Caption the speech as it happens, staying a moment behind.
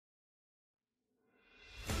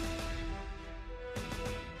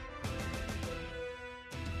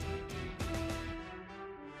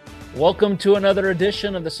Welcome to another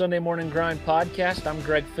edition of the Sunday Morning Grind podcast. I'm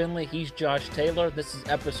Greg Finley. He's Josh Taylor. This is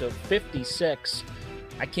episode 56.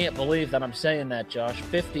 I can't believe that I'm saying that, Josh.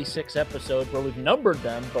 56 episodes where we've numbered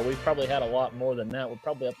them, but we've probably had a lot more than that. We're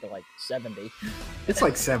probably up to like 70. It's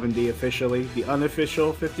like 70 officially. The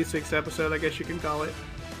unofficial 56 episode, I guess you can call it.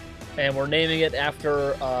 And we're naming it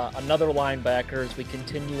after another linebacker as we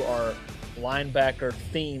continue our linebacker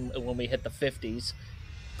theme when we hit the 50s.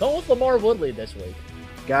 Go with LaMarr Woodley this week.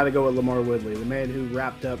 Got to go with LaMarr Woodley, the man who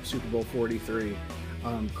wrapped up Super Bowl 43.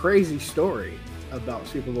 Crazy story about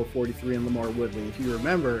Super Bowl 43 and LaMarr Woodley. If you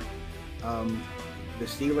remember, the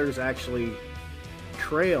Steelers actually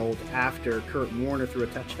trailed after Kurt Warner threw a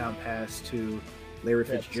touchdown pass to Larry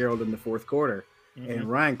Fitzgerald in the fourth quarter. Mm-hmm. And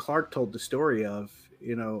Ryan Clark told the story of,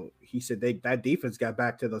 he said that defense got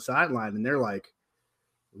back to the sideline and they're like,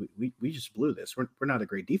 we just blew this. We're not a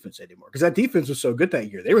great defense anymore because that defense was so good that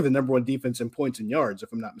year. They were the number one defense in points and yards,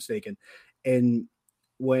 if I'm not mistaken. And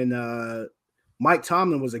when Mike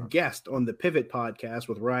Tomlin was a guest on the Pivot podcast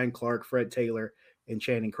with Ryan Clark, Fred Taylor, and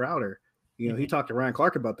Channing Crowder, he talked to Ryan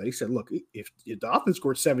Clark about that. He said, look, if the offense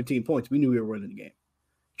scored 17 points, we knew we were winning the game.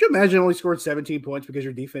 Could you imagine only scored 17 points because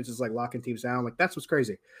your defense is like locking teams down? Like, that's what's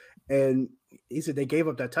crazy. And he said they gave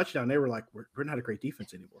up that touchdown. They were like, we're not a great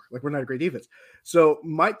defense anymore. Like, we're not a great defense. So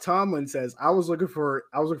Mike Tomlin says, I was looking for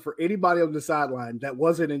anybody on the sideline that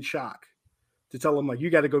wasn't in shock to tell him, like, you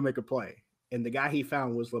got to go make a play. And the guy he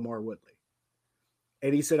found was LaMarr Woodley.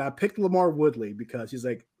 And he said, I picked LaMarr Woodley because he's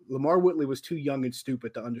like, LaMarr Woodley was too young and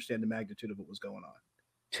stupid to understand the magnitude of what was going on.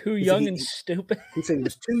 Too young and stupid? He said he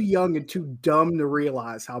was too young and too dumb to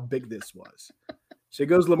realize how big this was. So he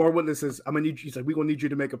goes, LaMarr Woodley says, he's like, we're going to need you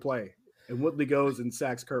to make a play. And Woodley goes and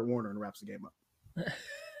sacks Kurt Warner and wraps the game up.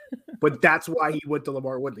 But that's why he went to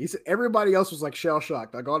LaMarr Woodley. He said everybody else was like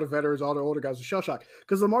shell-shocked. Like all the veterans, all the older guys were shell-shocked.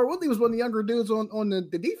 Because LaMarr Woodley was one of the younger dudes on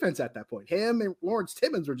the defense at that point. Him and Lawrence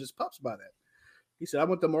Timmons were just pups by then. He said, I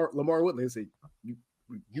went to LaMarr Woodley and said,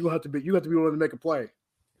 you have to be willing to make a play.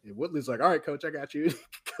 And Woodley's like, all right, coach, I got you. He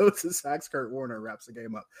goes and sacks Kurt Warner and wraps the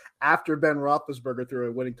game up after Ben Roethlisberger threw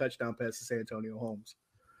a winning touchdown pass to San Antonio Holmes.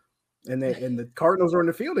 And the Cardinals were in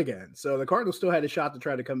the field again. So the Cardinals still had a shot to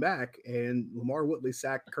try to come back, and LaMarr Woodley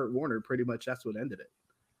sacked Kurt Warner. Pretty much that's what ended it.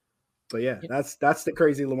 But, yeah, that's the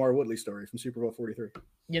crazy LaMarr Woodley story from Super Bowl 43.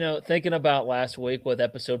 Thinking about last week with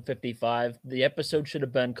episode 55, the episode should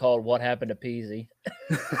have been called What Happened to Peasy?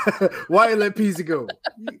 Why you let Peasy go?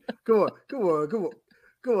 Come on.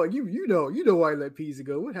 You know why you let Peasy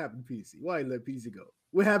go. What happened to Peasy? Why you let Peasy go?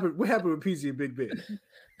 What happened with Peasy and Big Ben?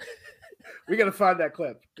 We got to find that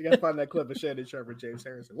clip. We got to find that clip of Shannon Sharp and James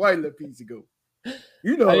Harrison. Why you let Peasy go?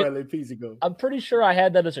 You know why I let Peasy go. I'm pretty sure I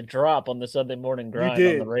had that as a drop on the Sunday Morning Grind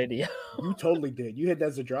on the radio. You totally did. You had that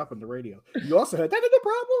as a drop on the radio. You also had, that ain't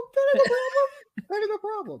a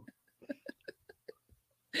problem.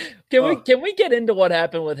 Can we get into what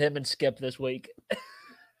happened with him and Skip this week?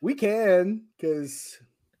 We can, because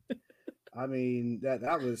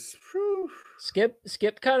that was whew.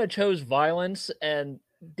 Skip kind of chose violence and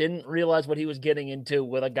didn't realize what he was getting into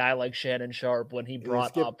with a guy like Shannon Sharp when he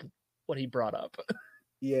brought up what he brought up.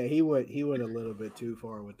 Yeah, he went a little bit too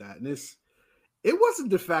far with that. And it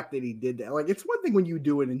wasn't the fact that he did that. Like, it's one thing when you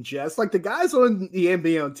do it in jest. Like the guys on the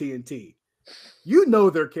NBA on TNT,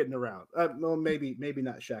 they're kidding around. Well, maybe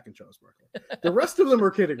not Shaq and Charles Barkley. The rest of them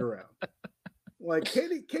are kidding around. Like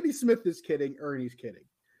Kenny Smith is kidding, Ernie's kidding.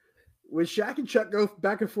 When Shaq and Chuck go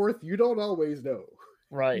back and forth, you don't always know.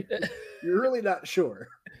 Right. You're really not sure.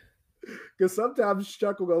 Because sometimes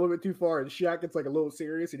Chuck will go a little bit too far and Shaq gets like a little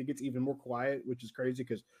serious and he gets even more quiet, which is crazy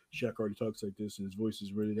because Shaq already talks like this and his voice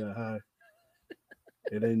is really that high.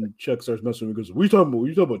 And then Chuck starts messing with me and goes, What are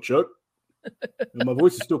you talking about, Chuck? And my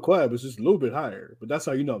voice is still quiet, but it's just a little bit higher. But that's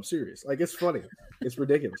how you know I'm serious. Like, it's funny. It's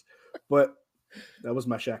ridiculous. But that was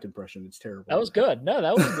my Shaq impression. It's terrible. That was good. No,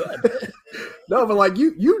 that was good. No, but like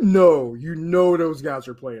you know those guys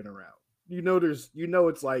are playing around.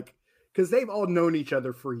 It's like, because they've all known each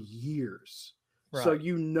other for years. Right.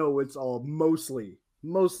 So it's all mostly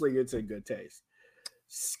it's in good taste.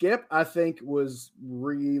 Skip, I think, was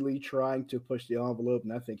really trying to push the envelope,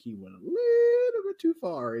 and I think he went a little bit too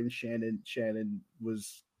far. And Shannon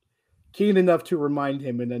was keen enough to remind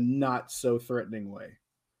him in a not so threatening way.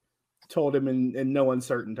 Told him in no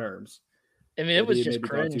uncertain terms. I mean, it was just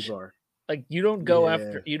cringe. Like, you don't go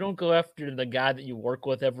after the guy that you work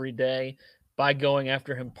with every day by going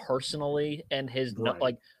after him personally and his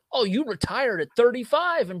like, oh, you retired at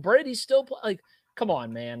 35 and Brady's still like, come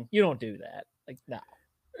on, man, you don't do that. Like, no.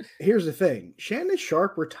 Here's the thing: Shannon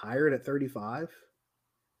Sharp retired at 35.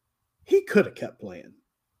 He could have kept playing.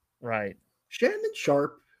 Right. Shannon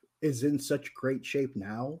Sharp is in such great shape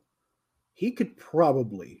now he could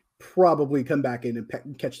probably come back in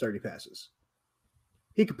and catch 30 passes.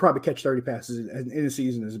 He could probably catch 30 passes in a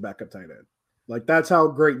season as a backup tight end. Like, that's how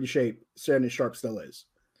great in shape Shannon Sharpe still is.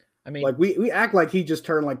 I mean, like we act like he just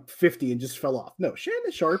turned like 50 and just fell off. No,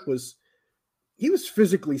 Shannon Sharpe was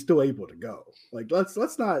physically still able to go. Like, let's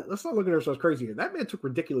not look at ourselves crazy here. That man took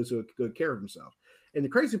ridiculously good care of himself. And the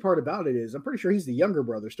crazy part about it is, I'm pretty sure he's the younger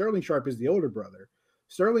brother. Sterling Sharpe is the older brother.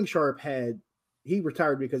 Sterling Sharpe he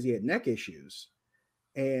retired because he had neck issues.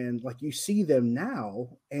 And like, you see them now,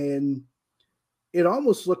 and it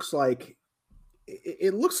almost looks like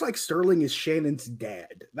Sterling is Shannon's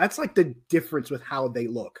dad. That's like the difference with how they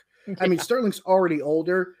look. Yeah. I mean, Sterling's already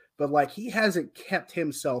older, but like, he hasn't kept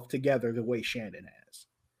himself together the way Shannon has.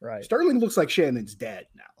 Right. Sterling looks like Shannon's dad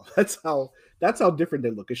now. That's how different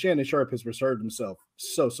they look. Because Shannon Sharpe has preserved himself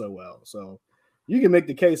so well. So you can make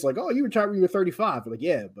the case like, oh, you retired when you were 35. Like,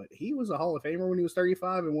 yeah, but he was a Hall of Famer when he was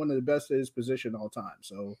 35 and one of the best at his position all time.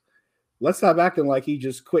 So let's stop acting like he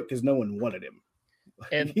just quit because no one wanted him.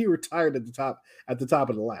 And he retired at the top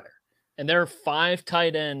of the ladder. And there are 5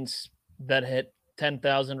 tight ends that hit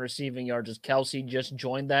 10,000 receiving yards as Kelsey just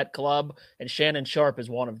joined that club, and Shannon Sharpe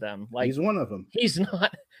is one of them. Like, he's one of them. He's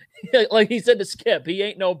not, like he said to Skip, he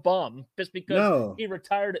ain't no bum. Just because he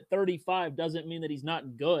retired at 35 doesn't mean that he's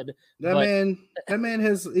not good. That man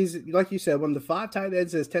he's like you said, one of the 5 tight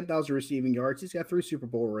ends has 10,000 receiving yards. He's got 3 Super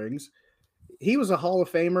Bowl rings. He was a Hall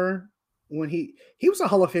of Famer when he was a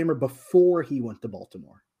Hall of Famer before he went to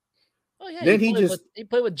Baltimore. Oh yeah, then he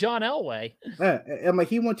played with John Elway. I'm like,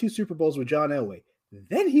 he won 2 Super Bowls with John Elway.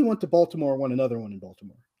 Then he went to Baltimore, won another one in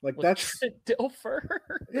Baltimore. Like, that's Dilfer.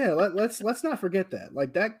 Yeah, let's not forget that.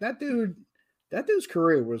 Like, that dude's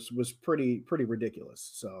career was pretty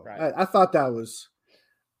ridiculous. So right. I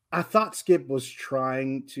thought Skip was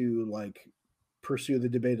trying to like pursue the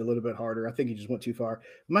debate a little bit harder. I think he just went too far.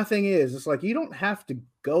 My thing is, it's like, you don't have to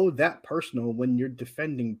go that personal when you're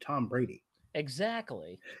defending Tom Brady.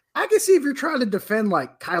 Exactly. I can see if you're trying to defend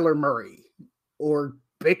like Kyler Murray or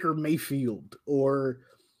Baker Mayfield or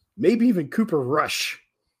maybe even Cooper Rush,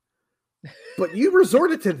 but you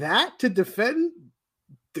resorted to that to defend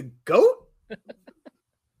the GOAT? I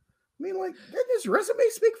mean, like, did his resume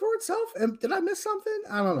speak for itself? And did I miss something?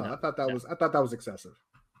 I don't know. No, I thought that was excessive.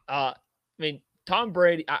 I mean, Tom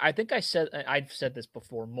Brady, I think I've said this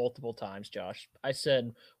before multiple times, Josh. I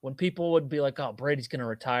said when people would be like, oh, Brady's going to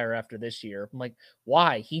retire after this year. I'm like,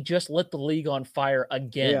 why? He just lit the league on fire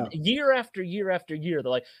again. Yeah. Year after year after year. They're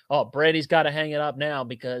like, oh, Brady's got to hang it up now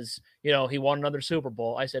because, he won another Super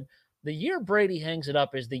Bowl. I said, the year Brady hangs it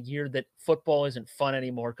up is the year that football isn't fun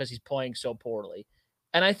anymore because he's playing so poorly.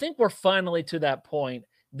 And I think we're finally to that point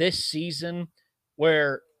this season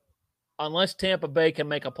where unless Tampa Bay can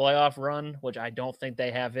make a playoff run, which I don't think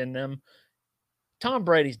they have in them, Tom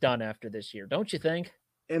Brady's done after this year, don't you think?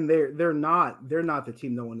 And they're not the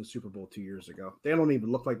team that won the Super Bowl 2 years ago. They don't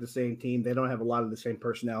even look like the same team. They don't have a lot of the same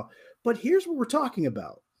personnel. But here's what we're talking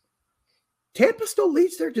about. Tampa still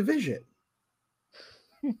leads their division.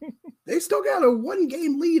 They still got a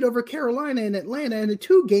 1-game lead over Carolina and Atlanta and a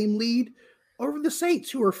 2-game lead over the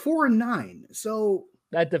Saints, who are 4-9. So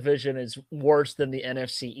that division is worse than the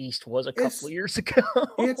NFC East was a couple of years ago.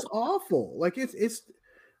 It's awful. Like it's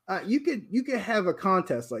you could have a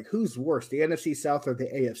contest like who's worse, the NFC South or the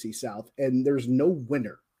AFC South, and there's no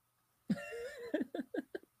winner.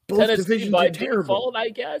 Both Tennessee divisions by are terrible. Default, I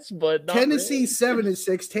guess, but not Tennessee really.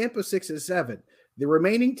 7-6, Tampa 6-7. The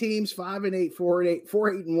remaining teams 5-8, 4-8,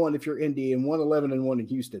 4-8-1 if you're Indy, and 1-11-1 in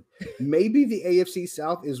Houston. Maybe the AFC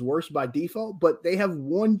South is worse by default, but they have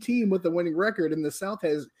one team with a winning record, and the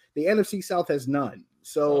NFC South has none.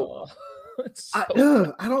 So,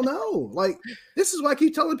 I don't know. Like, this is why I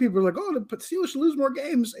keep telling people, like, oh, the Steelers should lose more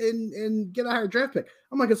games and get a higher draft pick.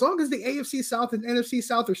 I'm like, as long as the AFC South and NFC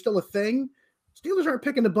South are still a thing, Steelers aren't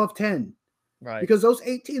picking above 10. Right. Because those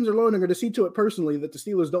 8 teams alone are going to see to it personally that the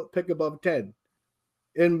Steelers don't pick above 10.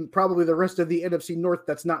 And probably the rest of the NFC North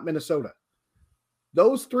that's not Minnesota.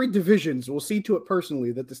 Those 3 divisions will see to it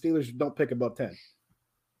personally that the Steelers don't pick above 10.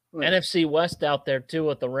 Right. NFC West out there too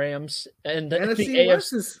with the Rams. And the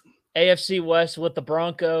AFC West with the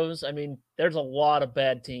Broncos. I mean, there's a lot of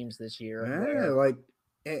bad teams this year. Yeah,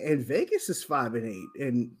 and Vegas is 5-8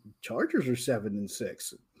 and Chargers are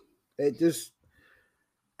 7-6. It just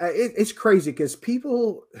it's crazy because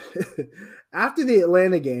people after the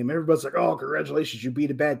Atlanta game, everybody's like, oh, congratulations, you beat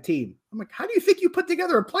a bad team. I'm like, how do you think you put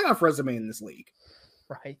together a playoff resume in this league?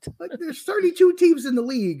 Right. Like, there's 32 teams in the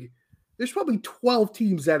league. There's probably 12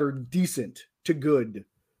 teams that are decent to good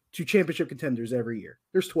to championship contenders every year.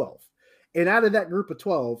 There's 12. And out of that group of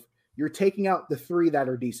 12, you're taking out the 3 that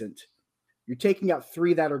are decent. You're taking out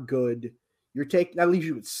 3 that are good. That leaves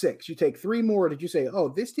you with 6. You take 3 more that you say, oh,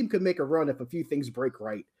 this team could make a run if a few things break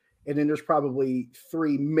right. And then there's probably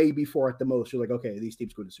 3, maybe 4 at the most. You're like, okay, these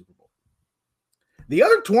teams go to the Super Bowl. The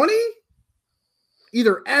other 20,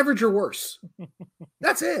 either average or worse.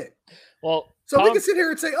 That's it. Well, so we can sit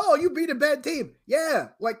here and say, oh, you beat a bad team. Yeah,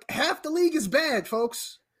 like half the league is bad,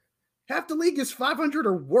 folks. Half the league is 500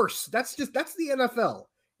 or worse. That's the NFL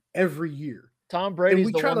every year. Tom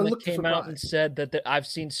Brady's the one that came out and said that I've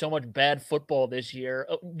seen so much bad football this year.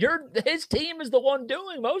 His team is the one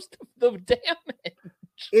doing most of the damage.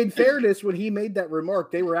 In fairness, when he made that remark,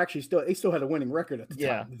 they still had a winning record at the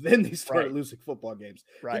time. Then they started losing football games.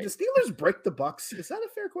 Right. Did the Steelers break the Bucs? Is that a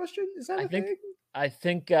fair question? Is that a thing? I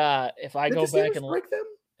think if I go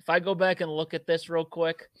back and look at this real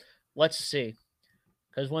quick, let's see.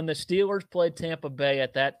 Because when the Steelers played Tampa Bay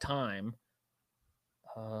at that time,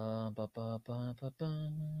 that's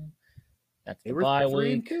the bye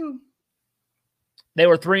week. They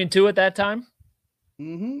were 3-2 at that time.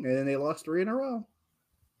 Mm-hmm. And then they lost 3 in a row.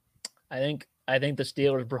 I think the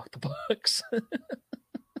Steelers broke the Bucs.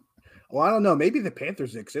 Well, I don't know. Maybe the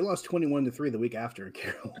Panthers did, because they lost 21-3 the week after in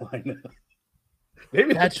Carolina.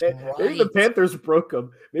 Maybe the Panthers broke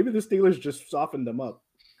them. Maybe the Steelers just softened them up.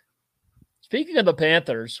 Speaking of the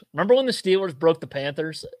Panthers, remember when the Steelers broke the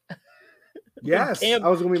Panthers? Yes, I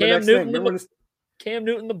was going to be the next thing. Cam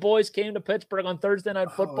Newton, the boys came to Pittsburgh on Thursday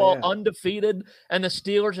Night Football, undefeated, and the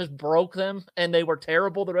Steelers just broke them, and they were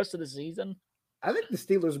terrible the rest of the season. I think the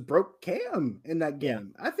Steelers broke Cam in that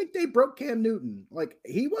game. Yeah. I think they broke Cam Newton. Like,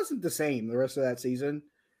 he wasn't the same the rest of that season,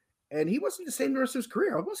 and he wasn't the same the rest of his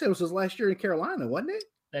career. I want to say it was his last year in Carolina, wasn't it?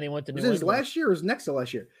 Then he went to New England. His last year or his next to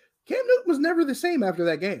last year. Cam Newton was never the same after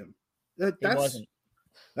that game. He wasn't.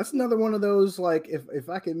 That's another one of those, like, if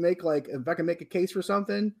I can make a case for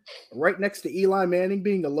something, right next to Eli Manning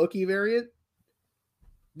being the Loki variant,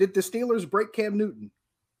 did the Steelers break Cam Newton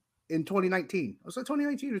in 2019? Was that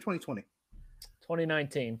 2019 or 2020?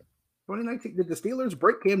 2019. 2019. Did the Steelers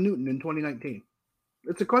break Cam Newton in 2019?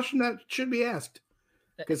 It's a question that should be asked,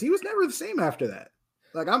 because he was never the same after that.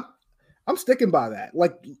 Like, I'm sticking by that.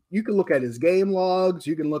 Like, you can look at his game logs,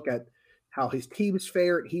 you can look at how his teams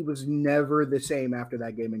fared. He was never the same after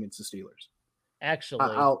that game against the Steelers. Actually,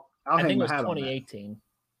 I think it was 2018.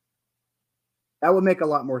 That would make a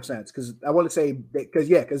lot more sense, because I want to say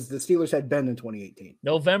because the Steelers had been in 2018.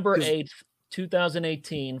 November 8th,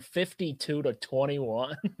 2018,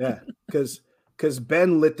 52-21. Yeah, because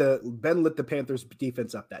Ben lit the Panthers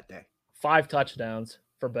defense up that day. 5 touchdowns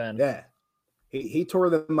for Ben. Yeah, he tore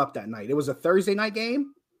them up that night. It was a Thursday night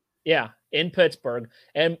game. Yeah, in Pittsburgh.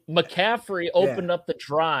 And McCaffrey opened up the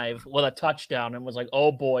drive with a touchdown and was like,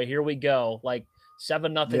 oh boy, here we go. Like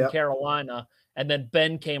 7-0 Carolina. And then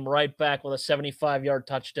Ben came right back with a 75-yard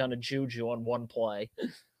touchdown to Juju on one play.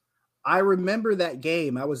 I remember that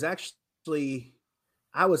game. I was at Acrisure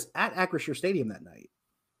Stadium that night.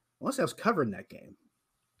 Unless I was covering that game.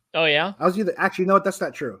 Oh, yeah? I was actually, no, that's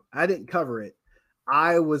not true. I didn't cover it.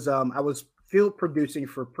 I was field producing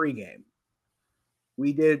for pregame.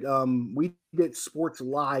 We did sports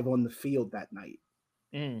live on the field that night.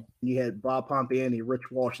 You had Bob Pompiani, Rich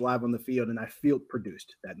Walsh live on the field, and I field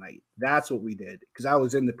produced that night. That's what we did, because I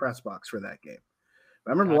was in the press box for that game.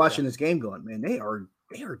 But I remember watching this game going, man, they are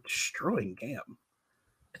destroying Cam.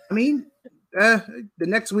 I mean, the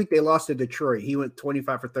next week they lost to Detroit. He went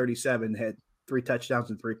 25 for 37, had 3 touchdowns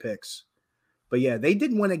and 3 picks. But yeah, they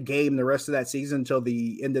didn't win a game the rest of that season until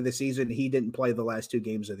the end of the season. He didn't play the last 2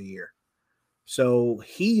 games of the year. So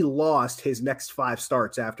he lost his next 5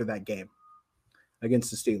 starts after that game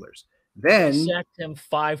against the Steelers. Then they sacked him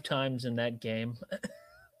 5 times in that game.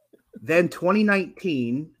 Then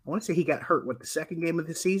 2019, I want to say he got hurt with the second game of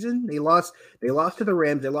the season. They lost to the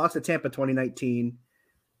Rams. They lost to Tampa 2019.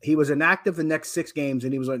 He was inactive the next 6 games,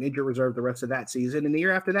 and he was on injured reserve the rest of that season. And the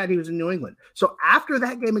year after that, he was in New England. So after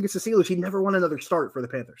that game against the Steelers, he never won another start for the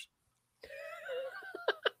Panthers.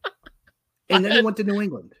 And then he went to New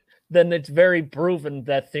England. Then it's very proven,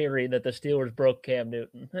 that theory that the Steelers broke Cam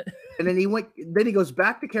Newton. And then he goes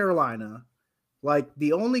back to Carolina. Like,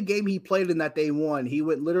 the only game he played in that they won, he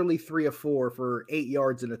went literally 3 of 4 for 8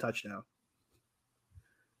 yards and a touchdown.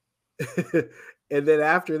 And then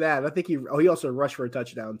after that, I think he also rushed for a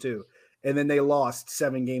touchdown too. And then they lost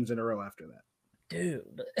 7 games in a row after that.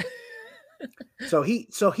 Dude. So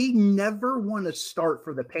he never won a start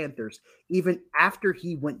for the Panthers, even after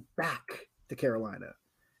he went back to Carolina,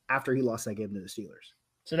 after he lost that game to the Steelers.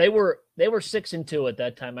 So they were 6-2 at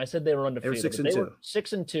that time. I said they were undefeated. They were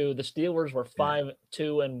 6-2. The Steelers were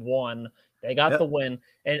 5-2-1. They got the win.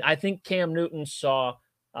 And I think Cam Newton saw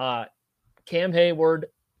Cam Hayward,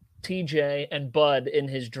 TJ and Bud in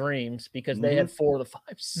his dreams because they had 4 of the 5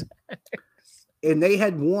 sacks. And they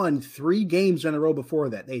had won 3 games in a row before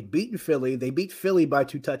that. They'd beaten Philly. They beat Philly by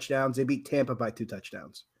 2 touchdowns. They beat Tampa by 2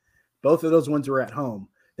 touchdowns. Both of those ones were at home.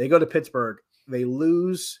 They go to Pittsburgh. They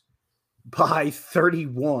lose by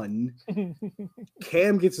 31.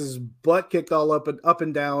 Cam gets his butt kicked all up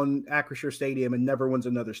and down Acrisure Stadium and never wins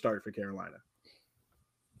another start for Carolina.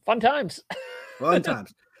 Fun times. Fun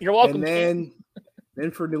times. You're welcome. And then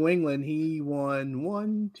for New England, he won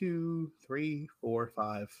 1, 2, 3, 4,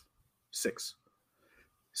 5, 6.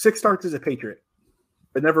 6 starts as a Patriot,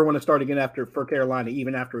 but never won a start again for Carolina,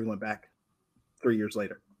 even after he went back 3 years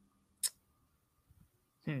later.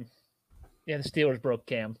 Yeah, the Steelers broke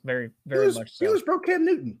Cam very much so. Steelers broke Cam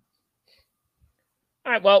Newton.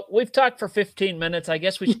 All right, well, we've talked for 15 minutes. I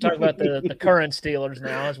guess we should talk about the current Steelers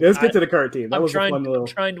now. Let's get to the current team. I'm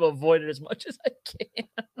trying to avoid it as much as I can.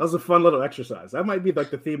 That was a fun little exercise. That might be like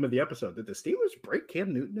the theme of the episode. Did the Steelers break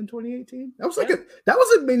Cam Newton in 2018? That was that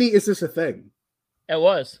was a mini Is This a Thing? It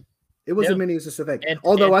was. It was a mini Is This a Thing?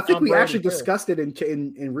 Although I think we actually discussed it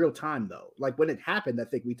in real time, though. Like when it happened, I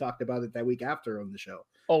think we talked about it that week after on the show.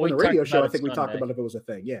 On the radio show, I think we talked about if it was a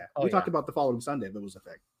thing. Yeah. We talked about the following Sunday if it was a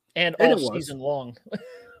thing. And all season long.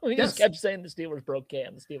 We just kept saying the Steelers broke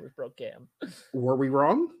Cam. The Steelers broke Cam. Were we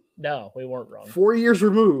wrong? No, we weren't wrong. 4 years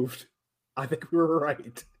removed, I think we were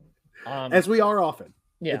right. As we are often.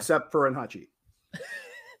 Yeah. Except for Hachi.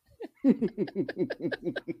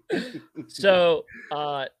 So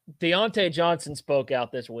Deontay Johnson spoke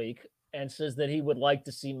out this week and says that he would like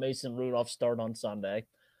to see Mason Rudolph start on Sunday.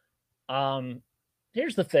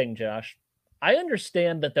 Here's the thing, Josh. I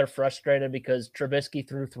understand that they're frustrated because Trubisky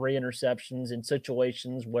threw 3 interceptions in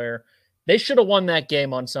situations where they should have won that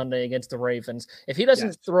game on Sunday against the Ravens. If he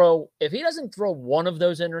doesn't throw one of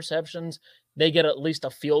those interceptions, they get at least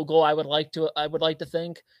a field goal. I would like to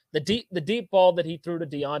think the deep ball that he threw to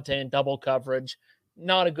Deontay in double coverage,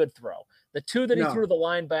 not a good throw. The 2 that he threw to the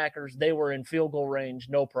linebackers, they were in field goal range,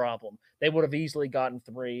 no problem. They would have easily gotten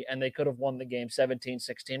 3, and they could have won the game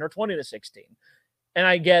 17-16 or 20-16. And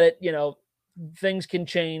I get it, things can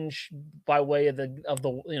change by way of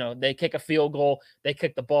the they kick a field goal, they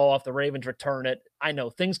kick the ball off, the Ravens return it. I know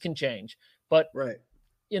things can change, but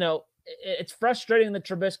it's frustrating that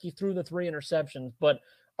Trubisky threw the 3 interceptions, but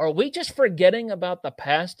are we just forgetting about the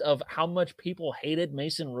past of how much people hated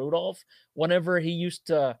Mason Rudolph whenever he used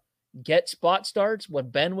to get spot starts when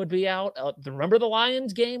Ben would be out? Remember the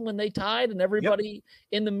Lions game when they tied and everybody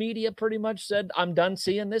in the media pretty much said, I'm done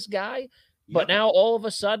seeing this guy. But now all of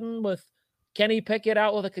a sudden with Kenny Pickett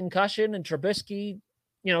out with a concussion and Trubisky,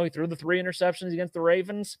 he threw the 3 interceptions against the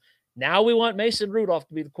Ravens. Now we want Mason Rudolph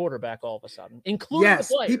to be the quarterback all of a sudden, including the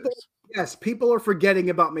players. People are forgetting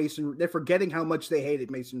about Mason. They're forgetting how much they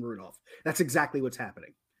hated Mason Rudolph. That's exactly what's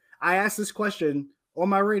happening. I asked this question on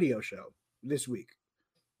my radio show this week.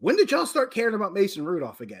 When did y'all start caring about Mason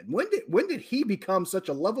Rudolph again? When did he become such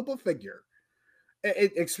a lovable figure?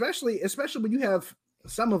 Especially when you have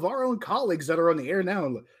some of our own colleagues that are on the air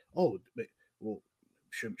now.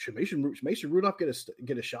 Should Mason Rudolph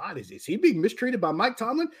get a shot? Is he being mistreated by Mike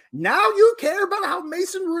Tomlin? Now you care about how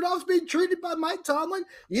Mason Rudolph's being treated by Mike Tomlin?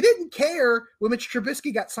 You didn't care when Mitch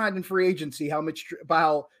Trubisky got signed in free agency how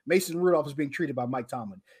Mason Rudolph was being treated by Mike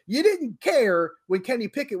Tomlin. You didn't care when Kenny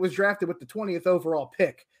Pickett was drafted with the 20th overall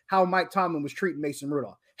pick how Mike Tomlin was treating Mason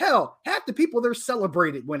Rudolph. Hell, half the people there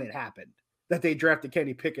celebrated when it happened that they drafted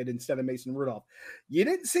Kenny Pickett instead of Mason Rudolph. You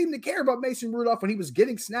didn't seem to care about Mason Rudolph when he was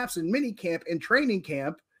getting snaps in minicamp and training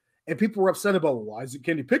camp, and people were upset about, well, why isn't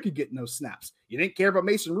Kenny Pickett getting those snaps? You didn't care about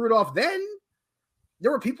Mason Rudolph then.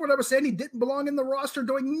 There were people that were saying he didn't belong in the roster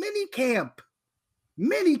during minicamp.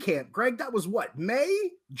 Minicamp, Greg, that was what, May?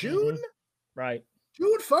 June? Mm-hmm. Right.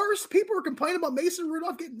 June 1st? People were complaining about Mason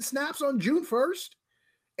Rudolph getting snaps on June 1st.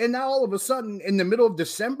 And now all of a sudden, in the middle of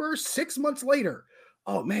December, 6 months later,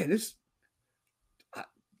 oh man, this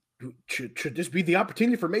should this be the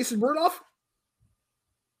opportunity for Mason Rudolph?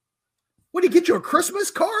 Would he get you a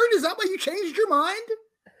Christmas card? Is that why you changed your mind?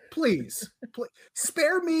 Please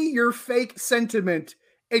spare me your fake sentiment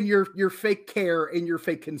and your fake care and your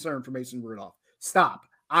fake concern for Mason Rudolph. Stop.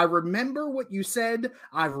 I remember what you said.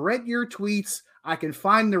 I've read your tweets. I can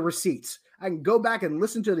find the receipts. I can go back and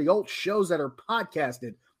listen to the old shows that are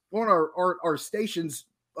podcasted on our station's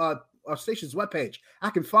webpage. I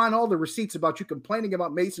can find all the receipts about you complaining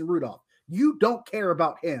about Mason Rudolph. You don't care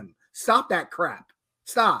about him. Stop that crap.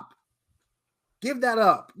 Stop. Give that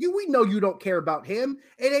up. We know you don't care about him.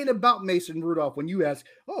 It ain't about Mason Rudolph. When you ask,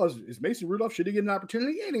 is Mason Rudolph, should he get an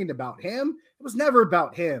opportunity? It ain't about him. It was never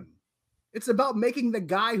about him. It's about making the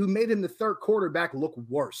guy who made him the third quarterback look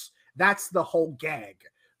worse. That's the whole gag.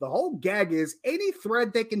 The whole gag is any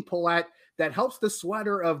thread they can pull at that helps the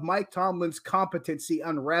sweater of Mike Tomlin's competency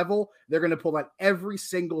unravel, they're going to pull at every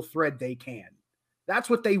single thread they can. That's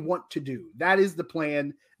what they want to do. That is the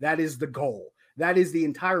plan. That is the goal. That is the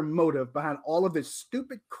entire motive behind all of this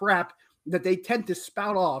stupid crap that they tend to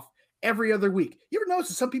spout off every other week. You ever notice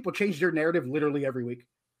that some people change their narrative literally every week?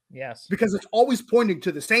 Yes. Because it's always pointing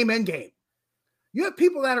to the same end game. You have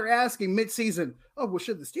people that are asking midseason, oh, well,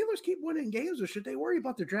 should the Steelers keep winning games or should they worry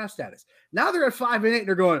about their draft status? Now they're at 5-8 and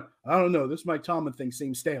they're going, I don't know. This Mike Tomlin thing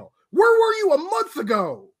seems stale. Where were you a month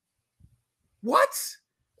ago? What?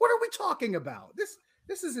 What are we talking about?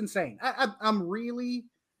 This is insane. I'm really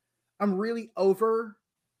over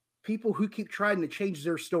people who keep trying to change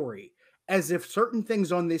their story as if certain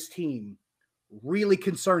things on this team really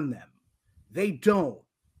concern them. They don't.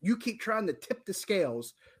 You keep trying to tip the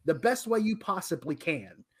scales the best way you possibly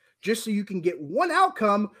can, just so you can get one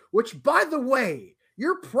outcome, which, by the way,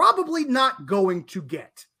 you're probably not going to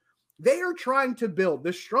get. They are trying to build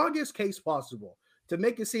the strongest case possible to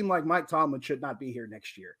make it seem like Mike Tomlin should not be here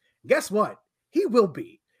next year. Guess what? He will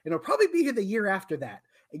be. And he'll probably be here the year after that.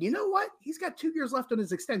 And you know what? He's got 2 years left on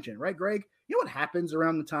his extension, right, Greg? You know what happens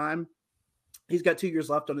around the time he's got 2 years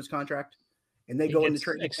left on his contract? And they go into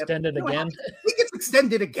training. Extended again. He gets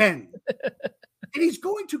extended again. And he's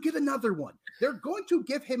going to get another one. They're going to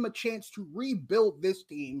give him a chance to rebuild this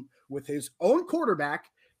team with his own quarterback,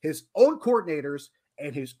 his own coordinators,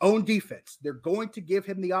 and his own defense. They're going to give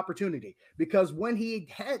him the opportunity because when he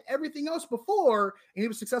had everything else before and he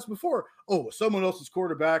was successful before, oh, someone else's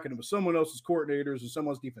quarterback and it was someone else's coordinators and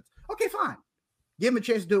someone's defense. Okay, fine. Give him a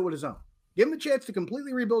chance to do it with his own. Give him a chance to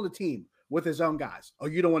completely rebuild a team with his own guys. Oh,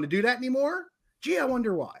 you don't want to do that anymore? Gee, I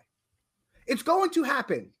wonder why. It's going to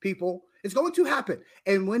happen, people. It's going to happen.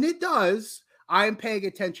 And when it does, I'm paying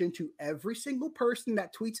attention to every single person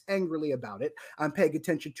that tweets angrily about it. I'm paying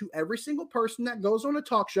attention to every single person that goes on a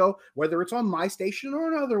talk show, whether it's on my station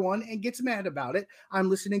or another one, and gets mad about it. I'm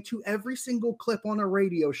listening to every single clip on a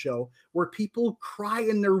radio show where people cry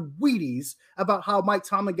in their Wheaties about how Mike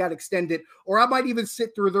Tomlin got extended, or I might even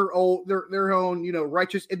sit through their own,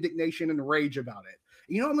 righteous indignation and rage about it.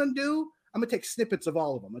 You know what I'm going to do? I'm going to take snippets of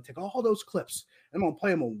all of them. I'm going to take all those clips and I'm going to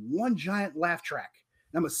play them on one giant laugh track.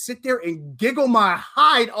 And I'm going to sit there and giggle my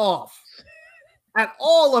hide off at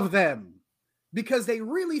all of them because they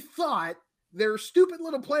really thought their stupid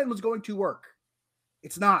little plan was going to work.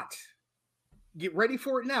 It's not. Get ready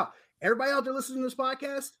for it now. Everybody out there listening to this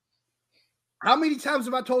podcast, how many times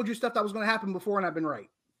have I told you stuff that was going to happen before and I've been right?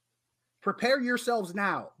 Prepare yourselves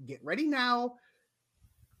now. Get ready now.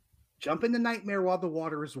 Jump in the nightmare while the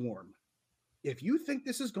water is warm. If you think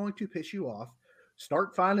this is going to piss you off,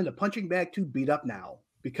 start finding a punching bag to beat up now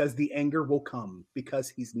because the anger will come because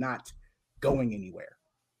he's not going anywhere.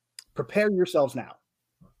 Prepare yourselves now.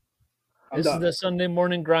 This is the Sunday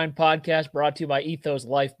Morning Grind podcast brought to you by Ethos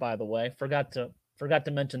Life, by the way. Forgot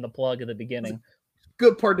to mention the plug at the beginning.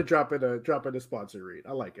 Good part to drop in a sponsor read.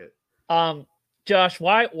 I like it. Josh,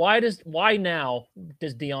 why now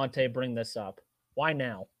does Deontay bring this up? Why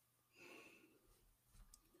now?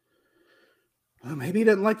 Well, maybe he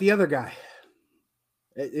didn't like the other guy.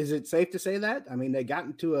 Is it safe to say that? I mean, they got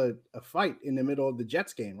into a fight in the middle of the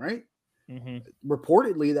Jets game, right? Mm-hmm.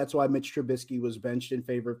 Reportedly, that's why Mitch Trubisky was benched in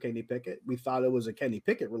favor of Kenny Pickett. We thought it was a Kenny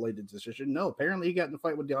Pickett-related decision. No, apparently he got in a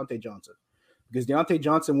fight with Deontay Johnson because Deontay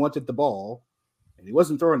Johnson wanted the ball, and he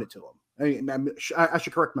wasn't throwing it to him. I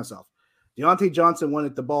should correct myself. Deontay Johnson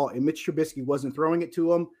wanted the ball, and Mitch Trubisky wasn't throwing it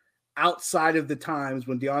to him outside of the times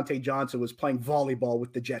when Deontay Johnson was playing volleyball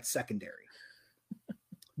with the Jets secondary.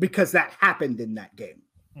 Because that happened in that game.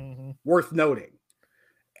 Mm-hmm. Worth noting.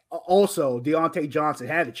 Also, Deontay Johnson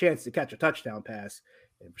had a chance to catch a touchdown pass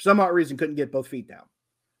and for some odd reason couldn't get both feet down.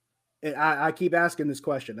 And I keep asking this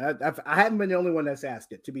question. I haven't been the only one that's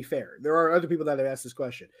asked it, to be fair. There are other people that have asked this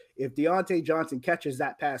question. If Deontay Johnson catches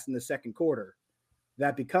that pass in the second quarter,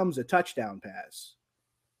 that becomes a touchdown pass.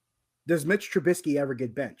 Does Mitch Trubisky ever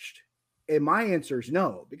get benched? And my answer is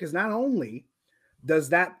no, because not only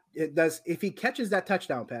if he catches that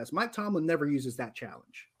touchdown pass, Mike Tomlin never uses that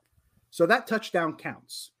challenge. So that touchdown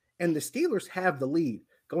counts. And the Steelers have the lead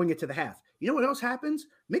going into the half. You know what else happens?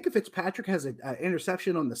 Minka Fitzpatrick has an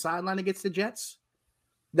interception on the sideline against the Jets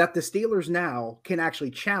that the Steelers now can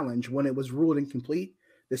actually challenge when it was ruled incomplete.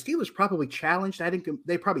 The Steelers probably challenge that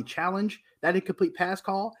incomplete pass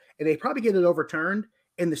call, and they probably get it overturned.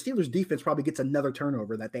 And the Steelers defense probably gets another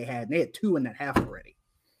turnover that they had. And they had 2 in that half already.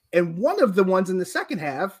 And one of the ones in the second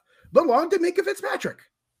half belonged to Minka Fitzpatrick.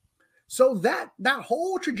 So that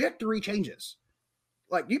whole trajectory changes.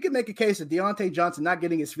 Like, you can make a case that Deontay Johnson not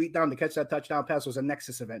getting his feet down to catch that touchdown pass was a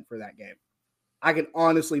nexus event for that game. I can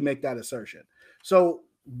honestly make that assertion. So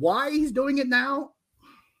why he's doing it now?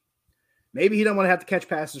 Maybe he don't want to have to catch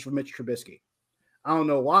passes from Mitch Trubisky. I don't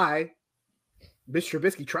know why. Mitch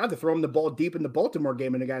Trubisky tried to throw him the ball deep in the Baltimore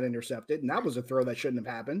game and it got intercepted, and that was a throw that shouldn't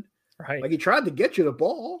have happened. Right. Like, he tried to get you the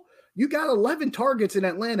ball. You got 11 targets in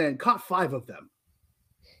Atlanta and caught 5 of them.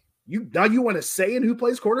 Now you want to say in who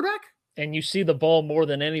plays quarterback? And you see the ball more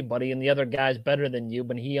than anybody, and the other guy's better than you,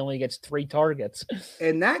 but he only gets 3 targets.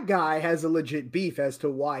 And that guy has a legit beef as to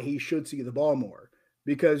why he should see the ball more,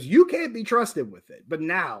 because you can't be trusted with it. But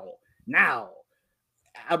now,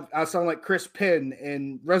 I sound like Chris Penn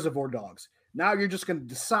in Reservoir Dogs. Now you're just going to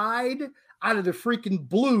decide out of the freaking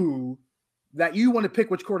blue that you want to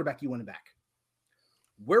pick which quarterback you want to back.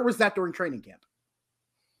 Where was that during training camp?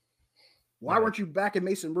 Why weren't you backing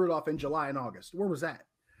Mason Rudolph in July and August? Where was that?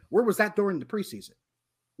 Where was that during the preseason?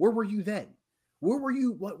 Where were you then? Where were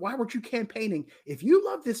you? Why weren't you campaigning? If you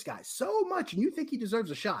love this guy so much and you think he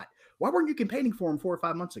deserves a shot, why weren't you campaigning for him 4 or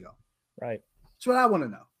 5 months ago? Right. That's what I want to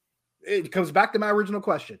know. It comes back to my original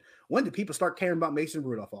question. When did people start caring about Mason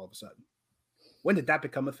Rudolph all of a sudden? When did that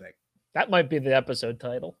become a thing? That might be the episode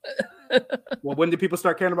title. Well, when did people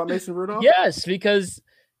start caring about Mason Rudolph? Yes, because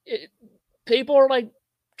people are like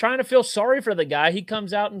trying to feel sorry for the guy. He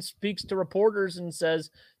comes out and speaks to reporters and says,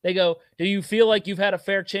 they go, "Do you feel like you've had a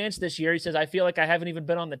fair chance this year?" He says, "I feel like I haven't even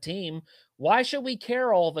been on the team." Why should we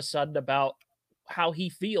care all of a sudden about how he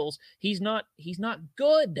feels? He's not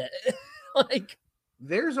good. Like,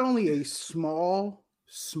 there's only a small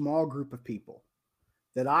group of people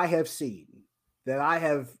that I have seen, that I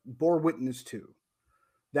have bore witness to,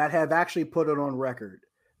 that have actually put it on record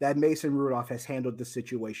that Mason Rudolph has handled the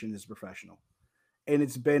situation as a professional. And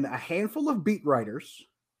it's been a handful of beat writers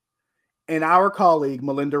and our colleague,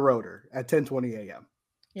 Melinda Roeder, at 10:20 a.m.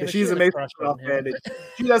 Yeah, she's a Mason Rudolph fan.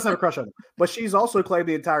 She doesn't have a crush on him. But she's also claimed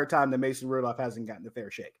the entire time that Mason Rudolph hasn't gotten a fair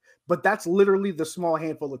shake. But that's literally the small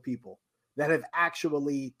handful of people that have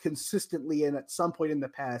actually consistently and at some point in the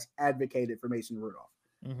past advocated for Mason Rudolph.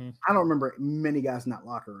 Mm-hmm. I don't remember many guys in that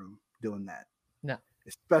locker room doing that. No.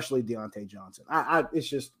 Especially Deontay Johnson. It's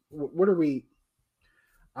just, what are we...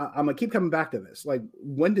 I'm going to keep coming back to this. Like,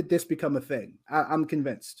 when did this become a thing? I'm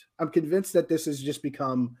convinced. I'm convinced that this has just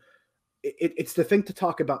become... It's the thing to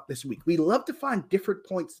talk about this week. We love to find different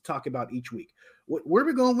points to talk about each week. Where are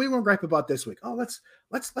we going? We want to gripe about this week. Oh,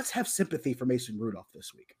 let's have sympathy for Mason Rudolph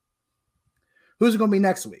this week. Who's it going to be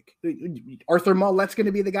next week? Arthur Maulet's going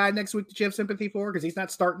to be the guy next week that you have sympathy for because he's not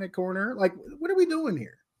starting at corner. Like, what are we doing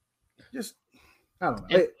here? Just, I don't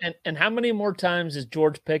know. And how many more times is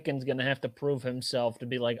George Pickens going to have to prove himself to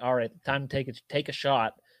be like, all right, time to take a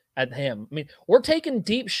shot at him? I mean, we're taking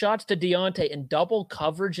deep shots to Deontay in double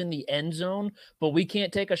coverage in the end zone, but we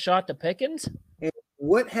can't take a shot to Pickens? And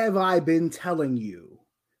what have I been telling you?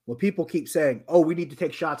 Well, people keep saying, oh, we need to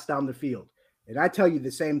take shots down the field. And I tell you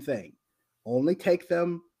the same thing. Only take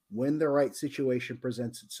them when the right situation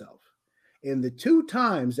presents itself. And the 2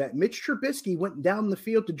 times that Mitch Trubisky went down the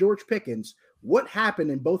field to George Pickens, what happened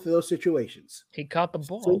in both of those situations? He caught the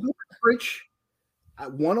ball. Single coverage,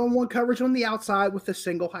 one-on-one coverage on the outside with a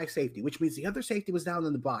single high safety, which means the other safety was down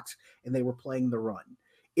in the box and they were playing the run.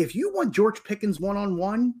 If you want George Pickens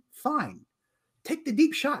one-on-one, fine. Take the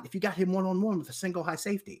deep shot if you got him one-on-one with a single high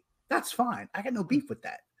safety. That's fine. I got no beef with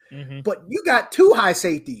that. Mm-hmm. But you got 2 high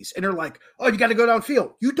safeties, and they're like, oh, you got to go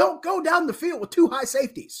downfield. You don't go down the field with 2 high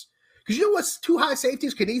safeties. Because you know what 2 high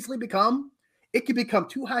safeties can easily become? It can become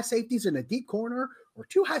 2 high safeties in a deep corner or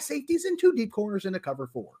 2 high safeties and 2 deep corners in a cover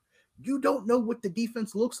 4. You don't know what the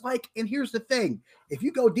defense looks like. And here's the thing. If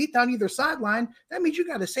you go deep down either sideline, that means you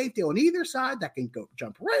got a safety on either side that can go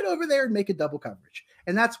jump right over there and make a double coverage.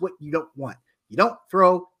 And that's what you don't want. You don't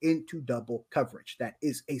throw into double coverage. That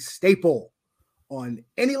is a staple on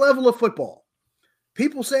any level of football.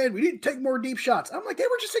 People saying we need to take more deep shots. I'm like, they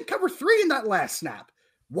were just in cover 3 in that last snap.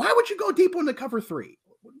 Why would you go deep on the cover 3?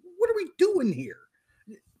 What are we doing here?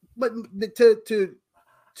 But to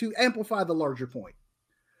amplify the larger point,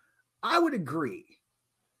 I would agree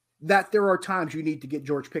that there are times you need to get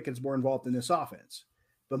George Pickens more involved in this offense.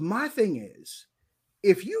 But my thing is,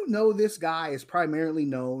 if you know this guy is primarily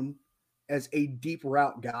known as a deep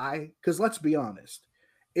route guy, because let's be honest,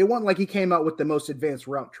 it wasn't like he came out with the most advanced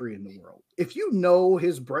route tree in the world. If you know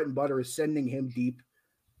his bread and butter is sending him deep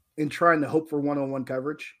and trying to hope for one-on-one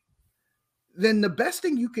coverage, then the best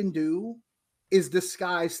thing you can do is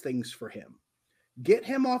disguise things for him. Get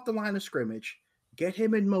him off the line of scrimmage, get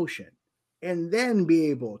him in motion, and then be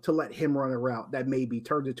able to let him run a route that may be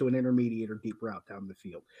turned into an intermediate or deep route down the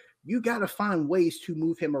field. You got to find ways to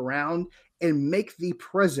move him around and make the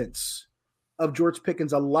presence of George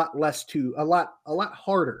Pickens a lot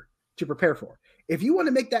harder to prepare for. If you want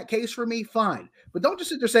to make that case for me, fine. But don't just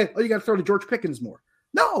sit there saying, oh, you got to throw to George Pickens more.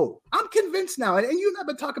 No, I'm convinced now, and you and I have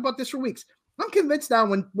been talking about this for weeks. I'm convinced now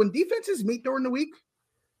when defenses meet during the week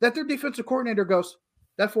that their defensive coordinator goes,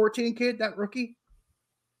 that 14 kid, that rookie,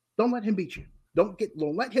 don't let him beat you. Don't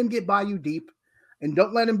let him get by you deep, and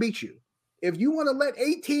don't let him beat you. If you want to let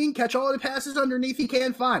 18 catch all the passes underneath, he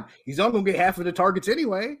can, fine. He's only going to get half of the targets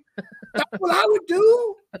anyway. That's what I would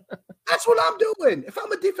do. That's what I'm doing. If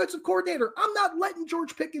I'm a defensive coordinator, I'm not letting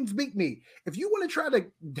George Pickens beat me. If you want to try to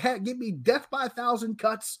get me death by 1,000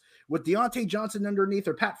 cuts with Deontay Johnson underneath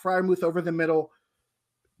or Pat Freiermuth over the middle,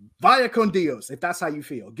 vaya con Dios, if that's how you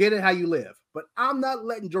feel. Get it how you live. But I'm not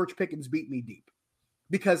letting George Pickens beat me deep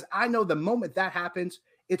because I know the moment that happens,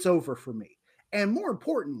 it's over for me. And more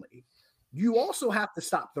importantly, you also have to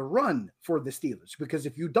stop the run for the Steelers because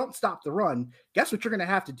if you don't stop the run, guess what you're going to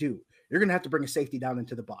have to do? You're going to have to bring a safety down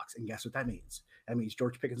into the box. And guess what that means? That means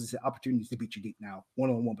George Pickens has opportunities to beat you deep now,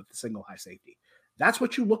 one-on-one with the single high safety. That's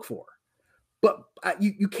what you look for. But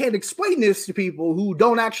you can't explain this to people who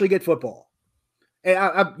don't actually get football.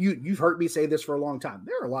 And you've heard me say this for a long time.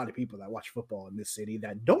 There are a lot of people that watch football in this city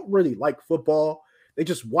that don't really like football. They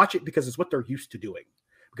just watch it because it's what they're used to doing.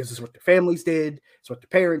 Because it's what their families did, it's what their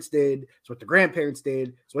parents did, it's what their grandparents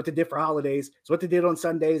did, it's what they did for holidays, it's what they did on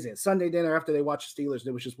Sundays. They had Sunday dinner after they watched the Steelers.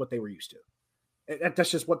 It was just what they were used to. That's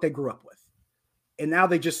just what they grew up with. And now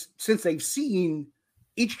since they've seen,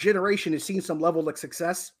 each generation has seen some level of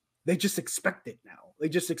success, they just expect it now. They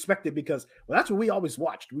just expect it because, well, that's what we always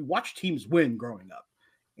watched. We watched teams win growing up.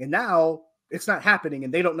 And now it's not happening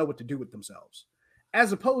and they don't know what to do with themselves.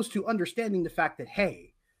 As opposed to understanding the fact that,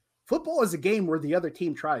 hey, football is a game where the other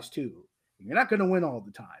team tries too. You're not going to win all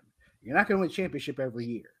the time. You're not going to win a championship every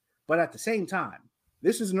year. But at the same time,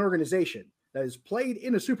 this is an organization that has played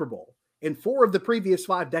in a Super Bowl in 4 of the previous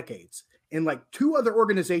 5 decades. And like 2 other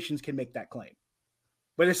organizations can make that claim.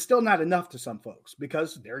 But it's still not enough to some folks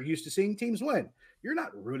because they're used to seeing teams win. You're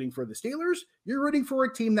not rooting for the Steelers. You're rooting for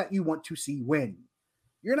a team that you want to see win.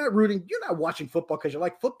 You're not watching football because you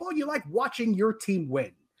like football. You like watching your team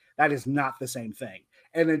win. That is not the same thing.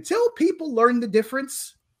 And until people learn the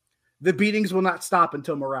difference, the beatings will not stop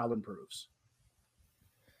until morale improves.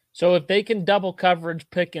 So if they can double coverage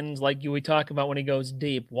Pickens like we talk about when he goes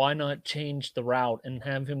deep, why not change the route and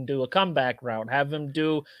have him do a comeback route, have him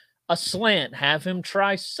do a slant, have him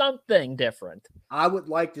try something different? I would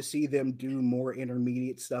like to see them do more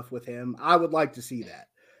intermediate stuff with him. I would like to see that.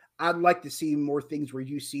 I'd like to see more things where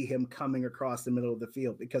you see him coming across the middle of the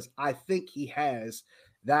field because I think he has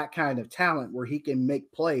that kind of talent where he can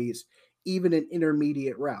make plays even in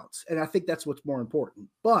intermediate routes. And I think that's what's more important.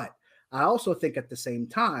 But I also think at the same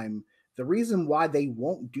time, the reason why they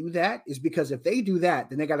won't do that is because if they do that,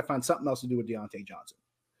 then they got to find something else to do with Deontay Johnson.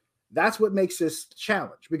 That's what makes this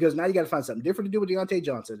challenge because now you got to find something different to do with Deontay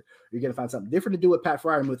Johnson. You're going to find something different to do with Pat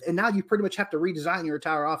Freiermuth. And now you pretty much have to redesign your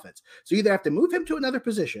entire offense. So you either have to move him to another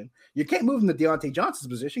position. You can't move him to Deontay Johnson's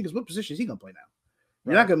position because what position is he going to play now?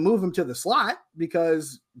 You're not going to move him to the slot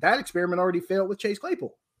because that experiment already failed with Chase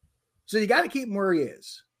Claypool. So you got to keep him where he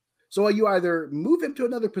is. So you either move him to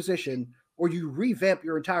another position or you revamp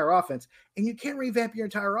your entire offense. And you can't revamp your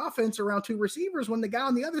entire offense around 2 receivers when the guy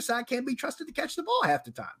on the other side can't be trusted to catch the ball half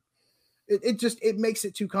the time. It makes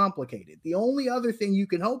it too complicated. The only other thing you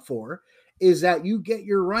can hope for is that you get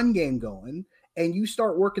your run game going and you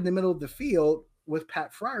start working the middle of the field with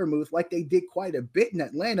Pat Freiermuth like they did quite a bit in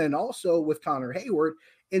Atlanta and also with Connor Hayward.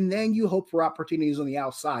 And then you hope for opportunities on the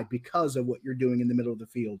outside because of what you're doing in the middle of the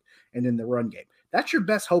field and in the run game. That's your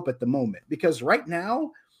best hope at the moment because right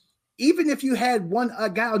now, even if you had a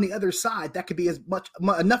guy on the other side, that could be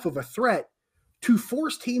enough of a threat to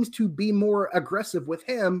force teams to be more aggressive with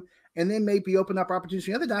him and then maybe open up opportunities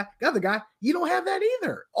for the other guy. You don't have that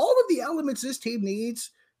either. All of the elements this team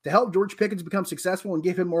needs to help George Pickens become successful and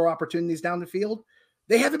give him more opportunities down the field,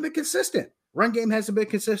 they haven't been consistent. Run game hasn't been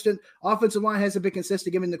consistent. Offensive line hasn't been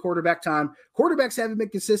consistent giving the quarterback time. Quarterbacks haven't been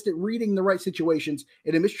consistent reading the right situations.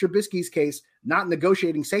 And in Mr. Trubisky's case, not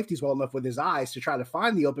negotiating safeties well enough with his eyes to try to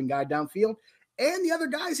find the open guy downfield. And the other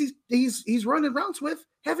guys he's running routes with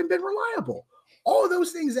haven't been reliable. All of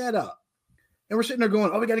those things add up. And we're sitting there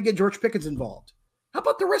going, we got to get George Pickens involved. How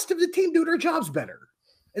about the rest of the team do their jobs better?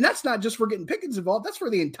 And that's not just for getting Pickens involved. That's for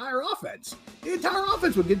the entire offense. The entire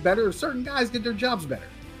offense would get better if certain guys did their jobs better.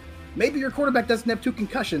 Maybe your quarterback doesn't have 2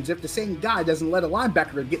 concussions if the same guy doesn't let a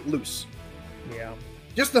linebacker get loose. Yeah.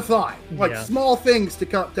 Just a thought. Small things to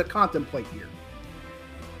contemplate here.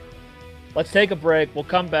 Let's take a break. We'll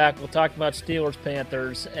come back. We'll talk about Steelers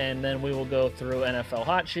Panthers, and then we will go through NFL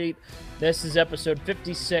Hot Sheet. This is episode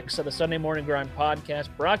 56 of the Sunday Morning Grind podcast,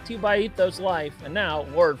 brought to you by Ethos Life. And now,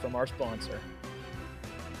 word from our sponsor.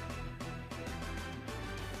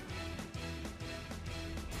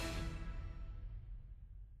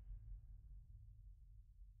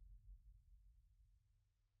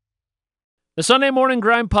 The Sunday Morning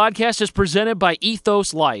Grind podcast is presented by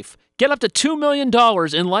Ethos Life. Get up to $2 million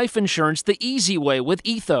in life insurance the easy way with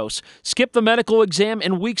Ethos. Skip the medical exam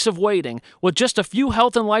and weeks of waiting. With just a few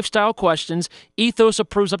health and lifestyle questions, Ethos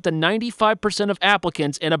approves up to 95% of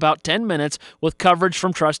applicants in about 10 minutes with coverage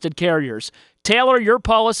from trusted carriers. Tailor your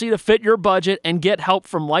policy to fit your budget and get help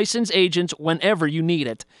from licensed agents whenever you need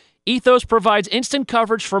it. Ethos provides instant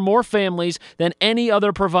coverage for more families than any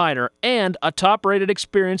other provider and a top-rated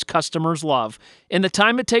experience customers love. In the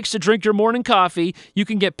time it takes to drink your morning coffee, you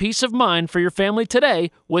can get peace of mind for your family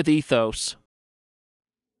today with Ethos.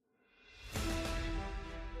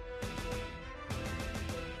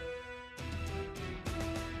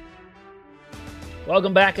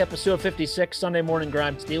 Welcome back, episode 56, Sunday Morning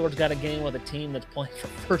Grind. Steelers got a game with a team that's playing for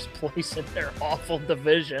first place in their awful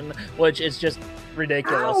division, which is just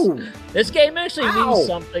ridiculous. Ow. This game actually means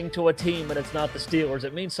something to a team, and it's not the Steelers.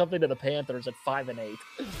 It means something to the Panthers at 5-8.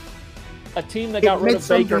 A team that got rid of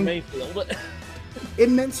Baker Mayfield. It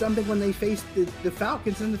meant something when they faced the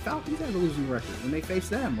Falcons, and the Falcons had a losing record when they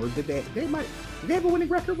faced them. Or did they have a winning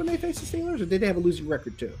record when they faced the Steelers, or did they have a losing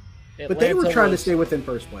record too? But they were trying to stay within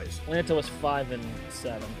first place. Atlanta was 5-7.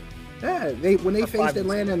 Yeah, when they faced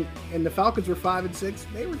Atlanta and the Falcons were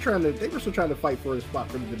 5-6, they were still trying to fight for a spot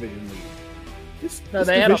for the division lead.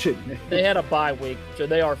 They had a bye week, so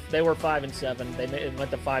they were 5-7. They went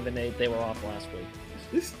to 5-8. They were off last week.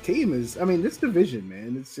 This team is, this division,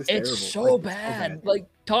 man, it's just terrible. So bad. Like,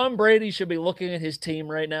 Tom Brady should be looking at his team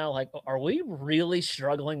right now. Like, are we really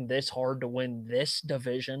struggling this hard to win this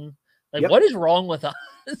division? Like, What is wrong with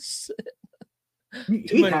us?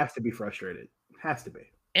 He has to be frustrated. Has to be.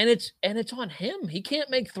 And it's on him. He can't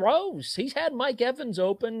make throws. He's had Mike Evans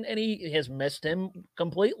open, and he has missed him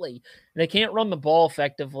completely. And they can't run the ball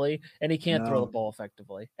effectively, and he can't throw the ball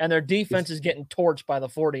effectively. And their defense is getting torched by the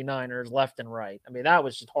 49ers left and right. That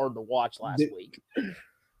was just hard to watch last week.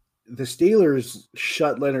 The Steelers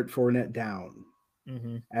shut Leonard Fournette down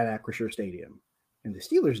at Acrisure Stadium. And the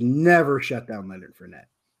Steelers never shut down Leonard Fournette.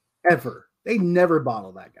 Ever. They never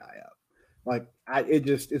bottle that guy up. Like,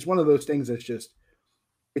 it's one of those things that's just,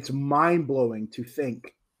 it's mind-blowing to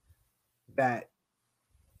think that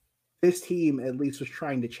this team at least was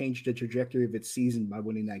trying to change the trajectory of its season by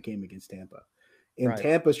winning that game against Tampa. And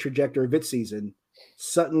Tampa's trajectory of its season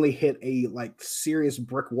suddenly hit a serious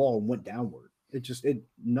brick wall and went downward.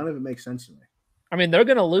 None of it makes sense to me. They're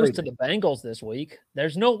going to lose to the Bengals this week.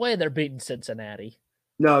 There's no way they're beating Cincinnati.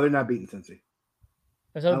 No, they're not beating Cincinnati.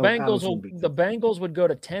 So the Bengals would go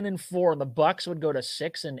to 10-4, and the Bucs would go to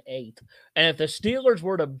 6-8. And if the Steelers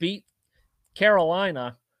were to beat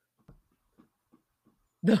Carolina,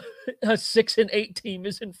 a 6-8 team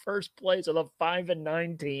is in first place with a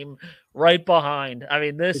 5-9 team right behind.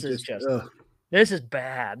 This is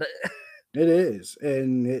bad. It is,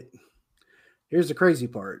 and here's the crazy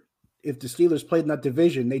part. If the Steelers played in that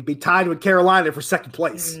division, they'd be tied with Carolina for second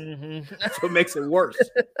place. That's what makes it worse.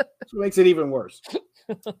 That's what makes it even worse.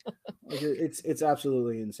 It's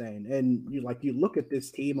absolutely insane. And you look at this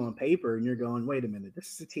team on paper and you're going, wait a minute,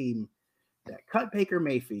 this is a team that cut Baker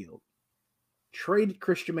Mayfield, traded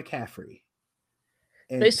Christian McCaffrey,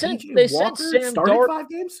 and they sent Sam 5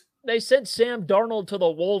 games. They sent Sam Darnold to the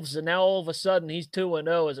Wolves, and now all of a sudden he's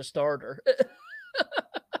 2-0 as a starter.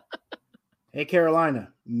 Hey,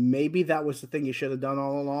 Carolina, maybe that was the thing you should have done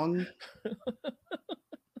all along.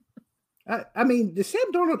 Did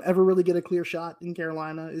Sam Darnold ever really get a clear shot in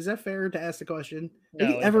Carolina? Is that fair to ask the question? Did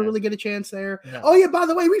he ever really get a chance there? No. Oh, yeah, by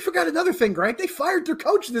the way, we forgot another thing, Greg. They fired their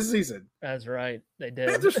coach this season. That's right. They did.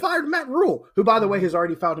 Panthers fired Matt Rule, who, by the way, has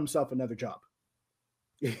already found himself another job.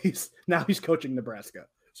 He's coaching Nebraska.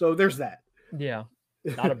 So there's that. Yeah.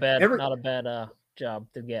 Not a bad job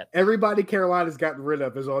to get. Everybody Carolina's gotten rid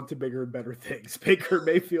of is on to bigger and better things. Baker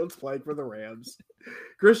Mayfield's playing for the Rams.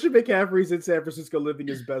 Christian McCaffrey's in San Francisco living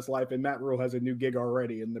his best life, and Matt Rule has a new gig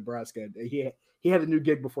already in Nebraska. He had a new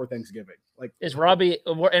gig before Thanksgiving. Robbie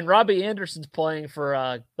Anderson's playing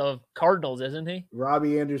for the Cardinals, isn't he?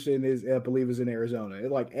 Robbie Anderson I believe is in Arizona.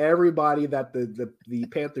 Everybody that the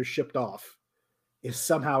Panthers shipped off is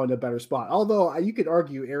somehow in a better spot. Although you could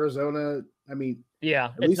argue Arizona, at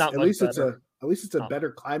least it's a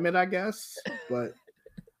better climate, I guess. But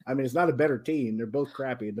it's not a better team. They're both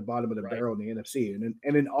crappy at the bottom of the barrel in the NFC,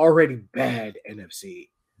 and an already bad NFC.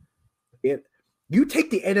 You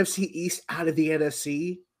take the NFC East out of the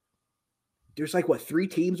NFC, there's 3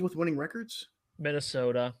 teams with winning records?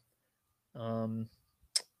 Minnesota.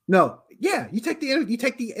 No, yeah, you take the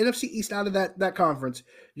NFC East out of that conference.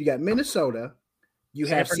 You got Minnesota, you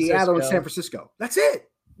have Seattle and San Francisco. That's it.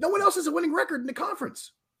 No one else has a winning record in the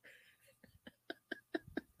conference.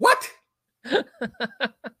 What?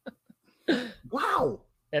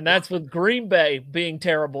 And that's with Green Bay being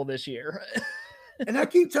terrible this year. And I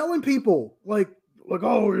keep telling people, like,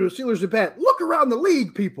 oh, the Steelers are bad. Look around the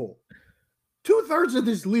league, people. 2/3 of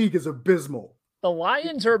this league is abysmal. The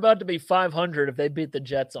Lions are about to be 500 if they beat the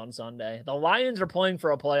Jets on Sunday. The Lions are playing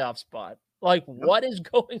for a playoff spot. Like, what is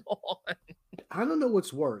going on? I don't know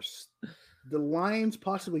what's worse. The Lions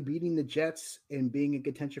possibly beating the Jets and being in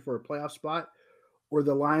contention for a playoff spot, or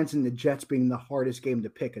the Lions and the Jets being the hardest game to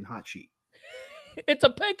pick in Hot Sheet. It's a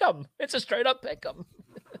pick 'em. It's a straight up pick 'em.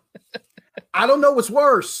 I don't know what's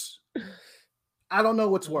worse.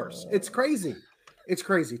 It's crazy. It's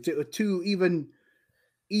crazy to even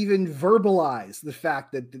verbalize the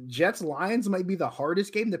fact that the Jets-Lions might be the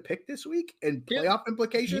hardest game to pick this week, and playoff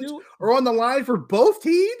implications are on the line for both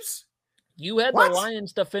teams. You had the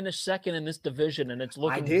Lions to finish second in this division, and it's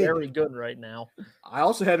looking very good right now. I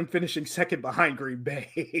also had them finishing second behind Green Bay.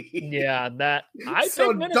 Yeah, I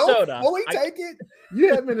picked Minnesota. Don't fully take it.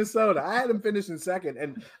 You had Minnesota. I had them finishing second,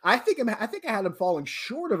 and I think I had them falling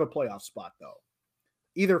short of a playoff spot, though.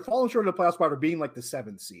 Either falling short of the playoff spot or being like the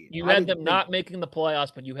 7th seed. You had them not making the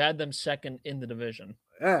playoffs, but you had them second in the division.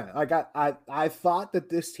 Yeah, I thought that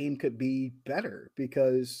this team could be better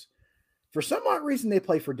because for some odd reason they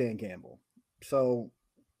play for Dan Campbell. So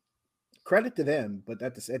credit to them, but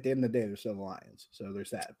at the end of the day, they're still the Lions. So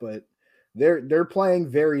there's that. But they're playing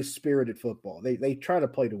very spirited football. They try to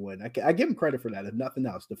play to win. I give them credit for that, if nothing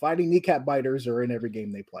else. The fighting kneecap biters are in every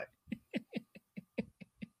game they play.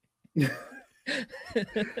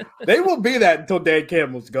 They will be that until Dan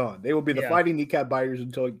Campbell's gone. They will be the fighting kneecap biters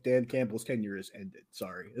until Dan Campbell's tenure is ended.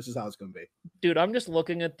 Sorry. This is how it's going to be. Dude, I'm just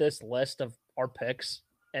looking at this list of our picks,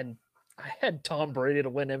 and I had Tom Brady to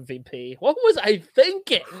win MVP. What was I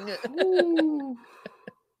thinking?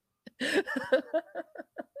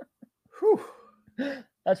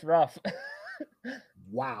 That's rough.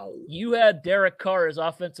 Wow. You had Derek Carr as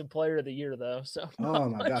Offensive Player of the Year, though. So oh,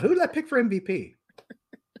 my God. Who did I pick for MVP?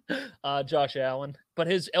 Josh Allen. But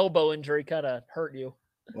his elbow injury kind of hurt you.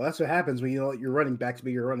 Well, that's what happens when you let your running backs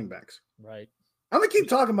be your running backs. Right. I'm gonna keep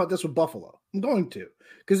talking about this with Buffalo. I'm going to,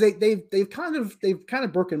 because they've kind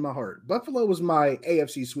of broken my heart. Buffalo was my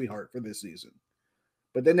AFC sweetheart for this season,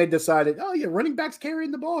 but then they decided, oh yeah, running backs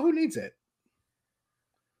carrying the ball. Who needs it?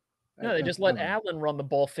 No, they just let Allen run the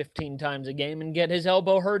ball 15 times a game and get his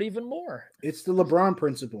elbow hurt even more. It's the LeBron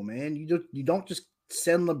principle, man. You don't just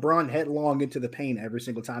send LeBron headlong into the paint every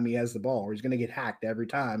single time he has the ball, or he's going to get hacked every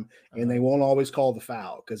time, and they won't always call the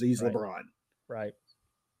foul because he's LeBron. Right.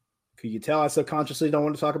 Can you tell I subconsciously don't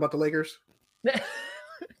want to talk about the Lakers?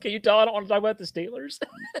 Can you tell I don't want to talk about the Steelers?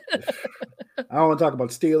 I don't want to talk about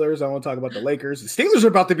Steelers. I want to talk about the Lakers. The Steelers are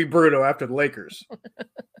about to be Bruno after the Lakers.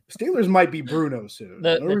 Steelers might be Bruno soon.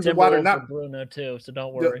 The reason why they're not Bruno too, so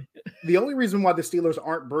don't worry. The only reason why the Steelers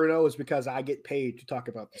aren't Bruno is because I get paid to talk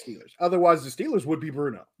about the Steelers. Otherwise, the Steelers would be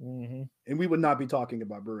Bruno, and we would not be talking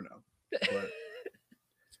about Bruno. But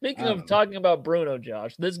speaking of talking about Bruno,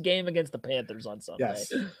 Josh, this game against the Panthers on Sunday.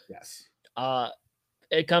 Yes.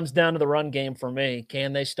 It comes down to the run game for me.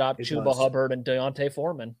 Can they stop Chuba Hubbard and Deontay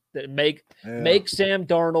Foreman? Make Sam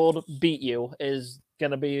Darnold beat you is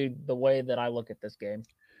going to be the way that I look at this game.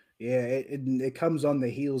 Yeah, it comes on the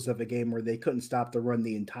heels of a game where they couldn't stop the run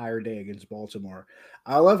the entire day against Baltimore.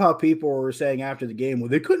 I love how people were saying after the game, well,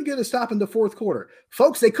 they couldn't get a stop in the fourth quarter.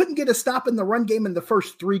 Folks, they couldn't get a stop in the run game in the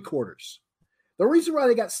first 3 quarters. The reason why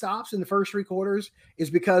they got stops in the first 3 quarters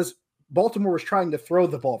is because Baltimore was trying to throw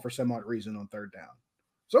the ball for some odd reason on third down.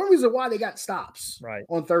 So the reason why they got stops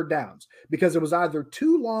on third downs, because it was either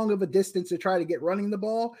too long of a distance to try to get running the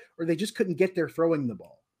ball, or they just couldn't get there throwing the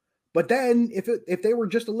ball. But then if they were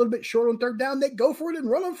just a little bit short on third down, they'd go for it and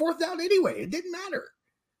run on fourth down anyway. It didn't matter.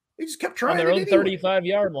 They just kept trying on their own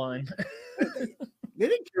 35-yard line. They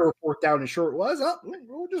didn't care what fourth down and short was.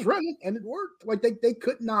 We'll just run it, and it worked. Like they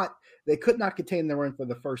could not contain the run for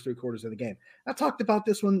the first 3 quarters of the game. I talked about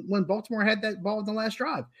this when Baltimore had that ball in the last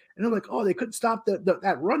drive, and they're like, oh, they couldn't stop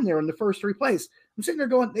that run there in the first 3 plays. I'm sitting there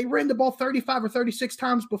going, they ran the ball 35 or 36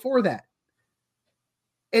 times before that,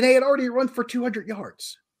 and they had already run for 200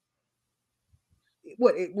 yards.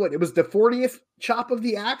 It was the 40th chop of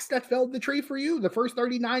the axe that felled the tree for you? The first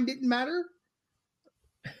 39 didn't matter?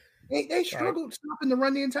 They struggled stopping the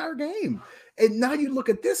run the entire game. And now you look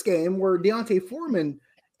at this game where Deontay Foreman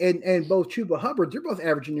and both Chuba Hubbard, they're both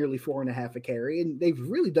averaging nearly 4.5 a carry, and they've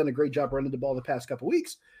really done a great job running the ball the past couple of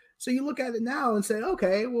weeks. So you look at it now and say,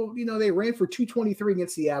 okay, well, they ran for 223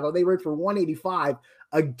 against Seattle. They ran for 185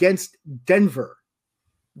 against Denver.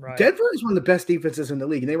 Right. Denver is one of the best defenses in the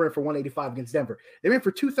league, and they ran for 185 against Denver. They ran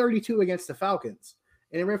for 232 against the Falcons.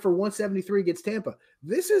 and he ran for 173 against Tampa.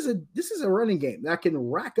 This is a running game that can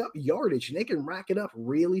rack up yardage, and they can rack it up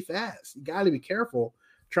really fast. You got to be careful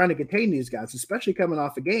trying to contain these guys, especially coming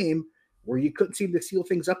off a game where you couldn't seem to seal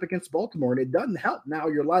things up against Baltimore, and it doesn't help. Now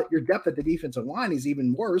your depth at the defensive line is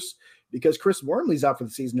even worse because Chris Wormley's out for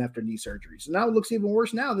the season after knee surgery. So now it looks even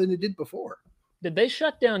worse now than it did before. Did they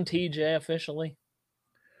shut down TJ officially?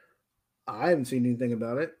 I haven't seen anything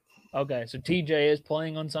about it. Okay, so TJ is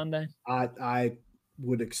playing on Sunday? I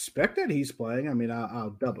would expect that he's playing. I mean,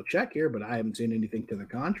 I'll double check here, but I haven't seen anything to the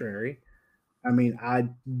contrary. I mean, I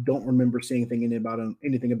don't remember seeing anything about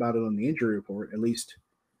it on the injury report, at least –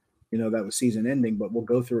 that was season ending, but we'll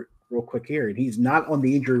go through it real quick here. And he's not on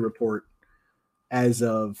the injury report as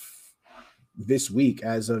of this week,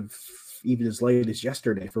 as of even as late as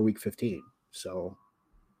yesterday for week 15. So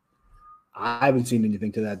I haven't seen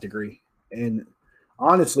anything to that degree. And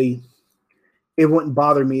honestly, it wouldn't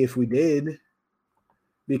bother me if we did,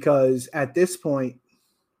 because at this point,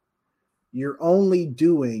 you're only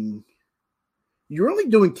doing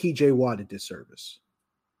TJ Watt a disservice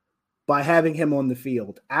by having him on the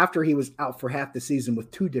field after he was out for half the season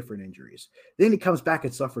with 2 different injuries. Then he comes back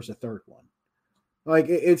and suffers a third one. Like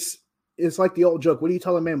it's like the old joke. What do you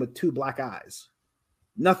tell a man with 2 black eyes?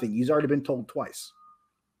 Nothing. He's already been told twice.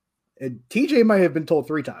 And TJ might have been told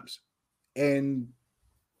 3 times. And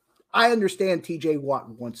I understand TJ Watt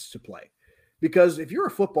wants to play, because if you're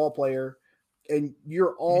a football player and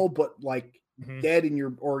you're all but like dead and your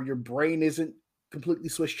brain isn't completely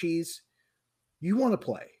Swiss cheese, you want to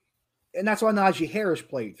play. And that's why Najee Harris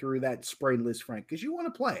played through that sprained Liz Frank, because you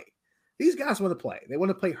want to play. These guys want to play. They want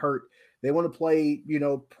to play hurt. They want to play,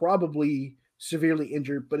 probably severely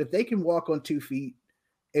injured. But if they can walk on 2 feet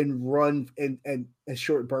and run and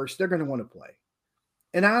short bursts, they're going to want to play.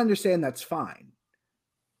 And I understand that's fine.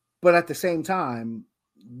 But at the same time,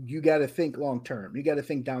 you got to think long term. You got to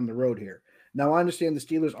think down the road here. Now, I understand the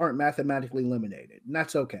Steelers aren't mathematically eliminated, and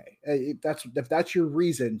that's okay. If that's your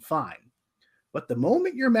reason, fine. But the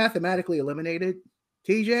moment you're mathematically eliminated,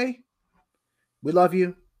 TJ, we love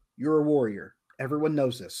you. You're a warrior. Everyone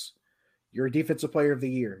knows this. You're a defensive player of the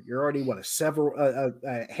year. You're already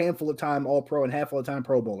a handful of time All-Pro and handful of time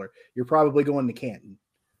Pro Bowler. You're probably going to Canton.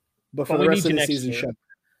 But for the rest of the season,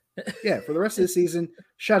 for the rest of the season,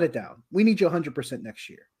 shut it down. We need you 100% next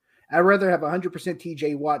year. I'd rather have 100%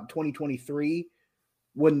 TJ Watt in 2023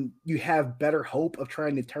 when you have better hope of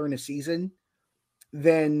trying to turn a season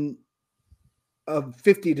than of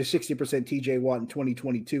 50 to 60% TJ Watt in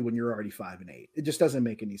 2022 when you're already 5-8. It just doesn't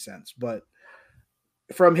make any sense. But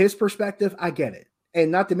from his perspective, I get it.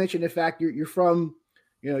 And not to mention the fact you're from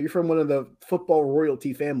one of the football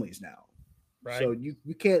royalty families now. Right. So you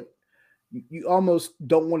can't, you almost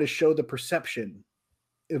don't want to show the perception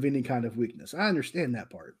of any kind of weakness. I understand that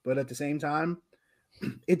part, but at the same time,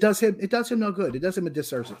 it does him no good. It does him a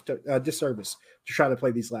disservice to try to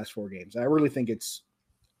play these last 4 games. I really think it's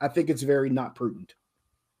very not prudent.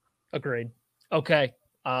 Agreed. Okay.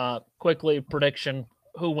 Quickly, prediction.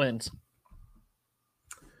 Who wins?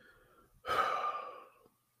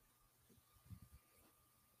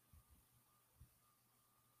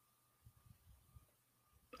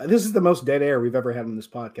 This is the most dead air we've ever had on this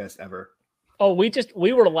podcast ever. Oh,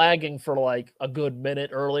 we were lagging for like a good minute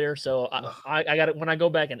earlier, so I got it when I go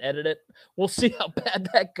back and edit it. We'll see how bad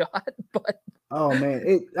that got. But oh man,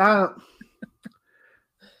 if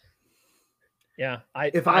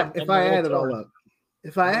I add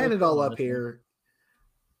it all up here,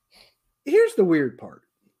 here's the weird part.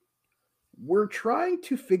 We're trying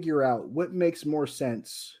to figure out what makes more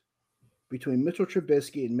sense between Mitchell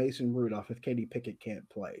Trubisky and Mason Rudolph if Kenny Pickett can't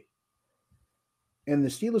play. And the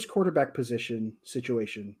Steelers quarterback position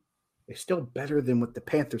situation is still better than what the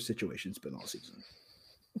Panthers situation's been all season,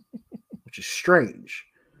 which is strange.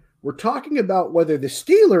 We're talking about whether the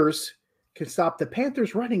Steelers can stop the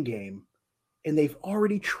Panthers running game, and they've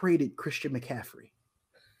already traded Christian McCaffrey.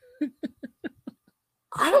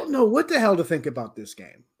 I don't know what the hell to think about this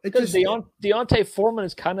game. Because Deontay Foreman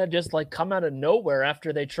has kind of just like come out of nowhere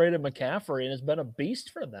after they traded McCaffrey and has been a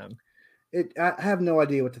beast for them. I have no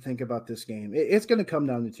idea what to think about this game. It's going to come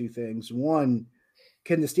down to 2 things. One,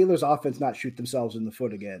 can the Steelers offense not shoot themselves in the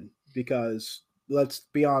foot again? Because let's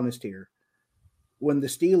be honest here. When the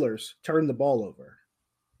Steelers turn the ball over,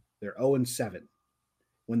 they're 0-7.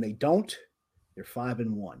 When they don't, they're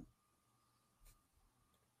 5-1.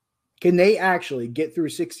 Can they actually get through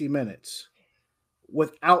 60 minutes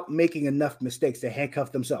without making enough mistakes to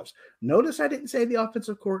handcuff themselves? Notice I didn't say the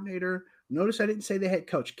offensive coordinator. Notice I didn't say the head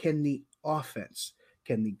coach. Can the offense,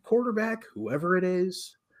 can the quarterback, whoever it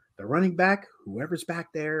is, the running back, whoever's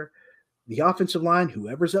back there, the offensive line,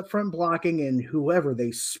 whoever's up front blocking, and whoever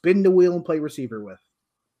they spin the wheel and play receiver with.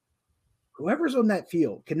 Whoever's on that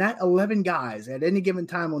field, can that 11 guys at any given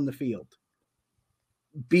time on the field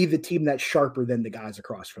be the team that's sharper than the guys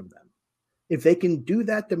across from them? If they can do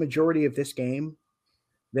that the majority of this game,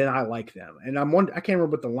 then I like them. And I can't remember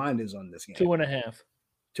what the line is on this game. 2.5.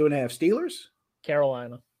 2.5 Steelers?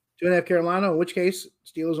 Carolina. 2.5 Carolina. In which case,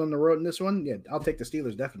 Steelers on the road in this one? Yeah, I'll take the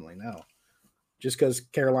Steelers definitely now. Just because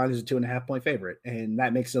Carolina is a 2.5-point favorite, and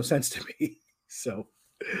that makes no sense to me. So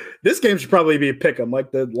this game should probably be a pick 'em,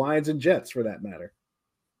 like the Lions and Jets for that matter.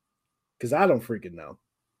 Because I don't freaking know.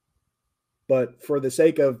 But for the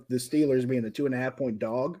sake of the Steelers being a 2.5-point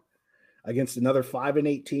dog against another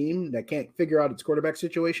 5-8 team that can't figure out its quarterback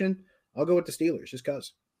situation, I'll go with the Steelers just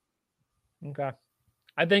because. Okay.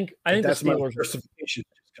 I think that's the Steelers. Just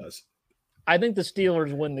because. I think the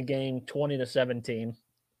Steelers win the game 20-17.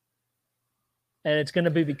 And it's going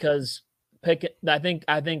to be because I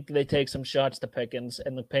think they take some shots to Pickens,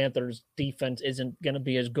 and the Panthers' defense isn't going to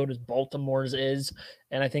be as good as Baltimore's is,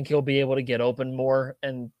 and I think he'll be able to get open more,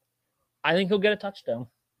 and I think he'll get a touchdown.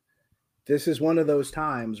 This is one of those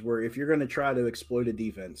times where if you're going to try to exploit a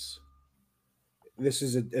defense, this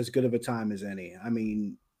is as good of a time as any. I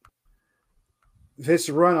mean, this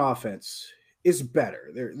run offense is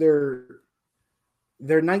better.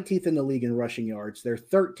 They're 19th in the league in rushing yards. They're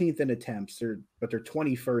 13th in attempts, but they're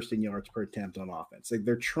 21st in yards per attempt on offense. Like,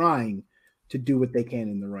 they're trying to do what they can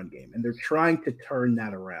in the run game, and they're trying to turn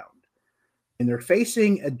that around. And they're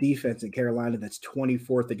facing a defense in Carolina that's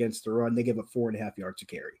 24th against the run. They give up 4.5 yards a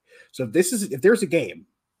carry. So if there's a game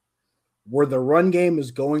where the run game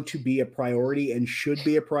is going to be a priority and should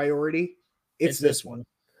be a priority, it's this one.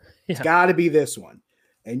 Yeah. It's got to be this one.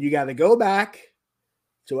 And you got to go back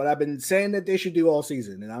to what I've been saying that they should do all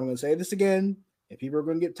season. And I'm going to say this again, and people are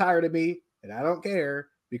going to get tired of me, and I don't care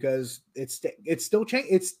because it still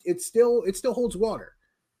holds water.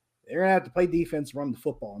 They're going to have to play defense, run the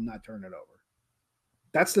football, and not turn it over.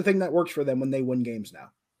 That's the thing that works for them when they win games now.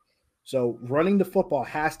 So running the football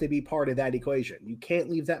has to be part of that equation. You can't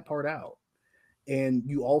leave that part out. And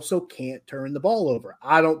you also can't turn the ball over.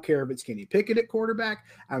 I don't care if it's Kenny Pickett at quarterback.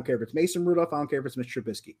 I don't care if it's Mason Rudolph. I don't care if it's Mitch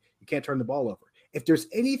Trubisky. You can't turn the ball over. If there's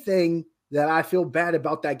anything that I feel bad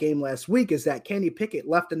about that game last week is that Kenny Pickett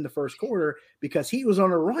left in the first quarter because he was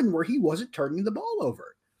on a run where he wasn't turning the ball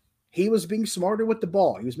over. He was being smarter with the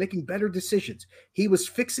ball. He was making better decisions. He was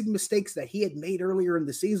fixing mistakes that he had made earlier in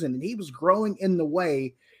the season, and he was growing in the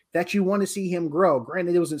way that you want to see him grow.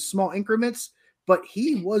 Granted, it was in small increments, but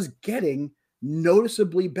he was getting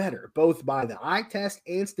noticeably better, both by the eye test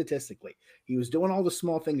and statistically. He was doing all the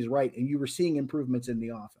small things right, and you were seeing improvements in the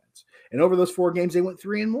offense. And over those 4 games, they went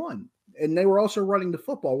 3-1. And they were also running the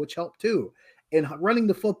football, which helped too. And running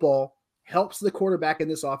the football helps the quarterback in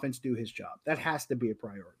this offense do his job. That has to be a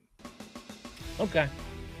priority. Okay.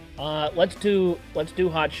 Let's do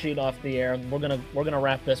hot sheet off the air. We're gonna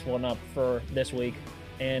wrap this one up for this week,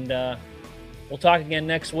 and we'll talk again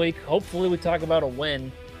next week. Hopefully, we talk about a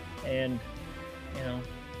win, and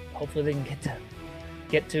hopefully they can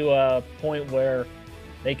get to a point where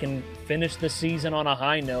they can finish the season on a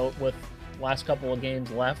high note with last couple of games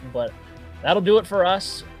left. But that'll do it for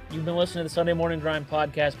us. You've been listening to the Sunday Morning Grind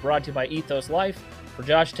podcast, brought to you by Ethos Life. For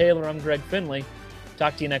Josh Taylor, I'm Greg Finley.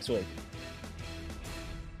 Talk to you next week.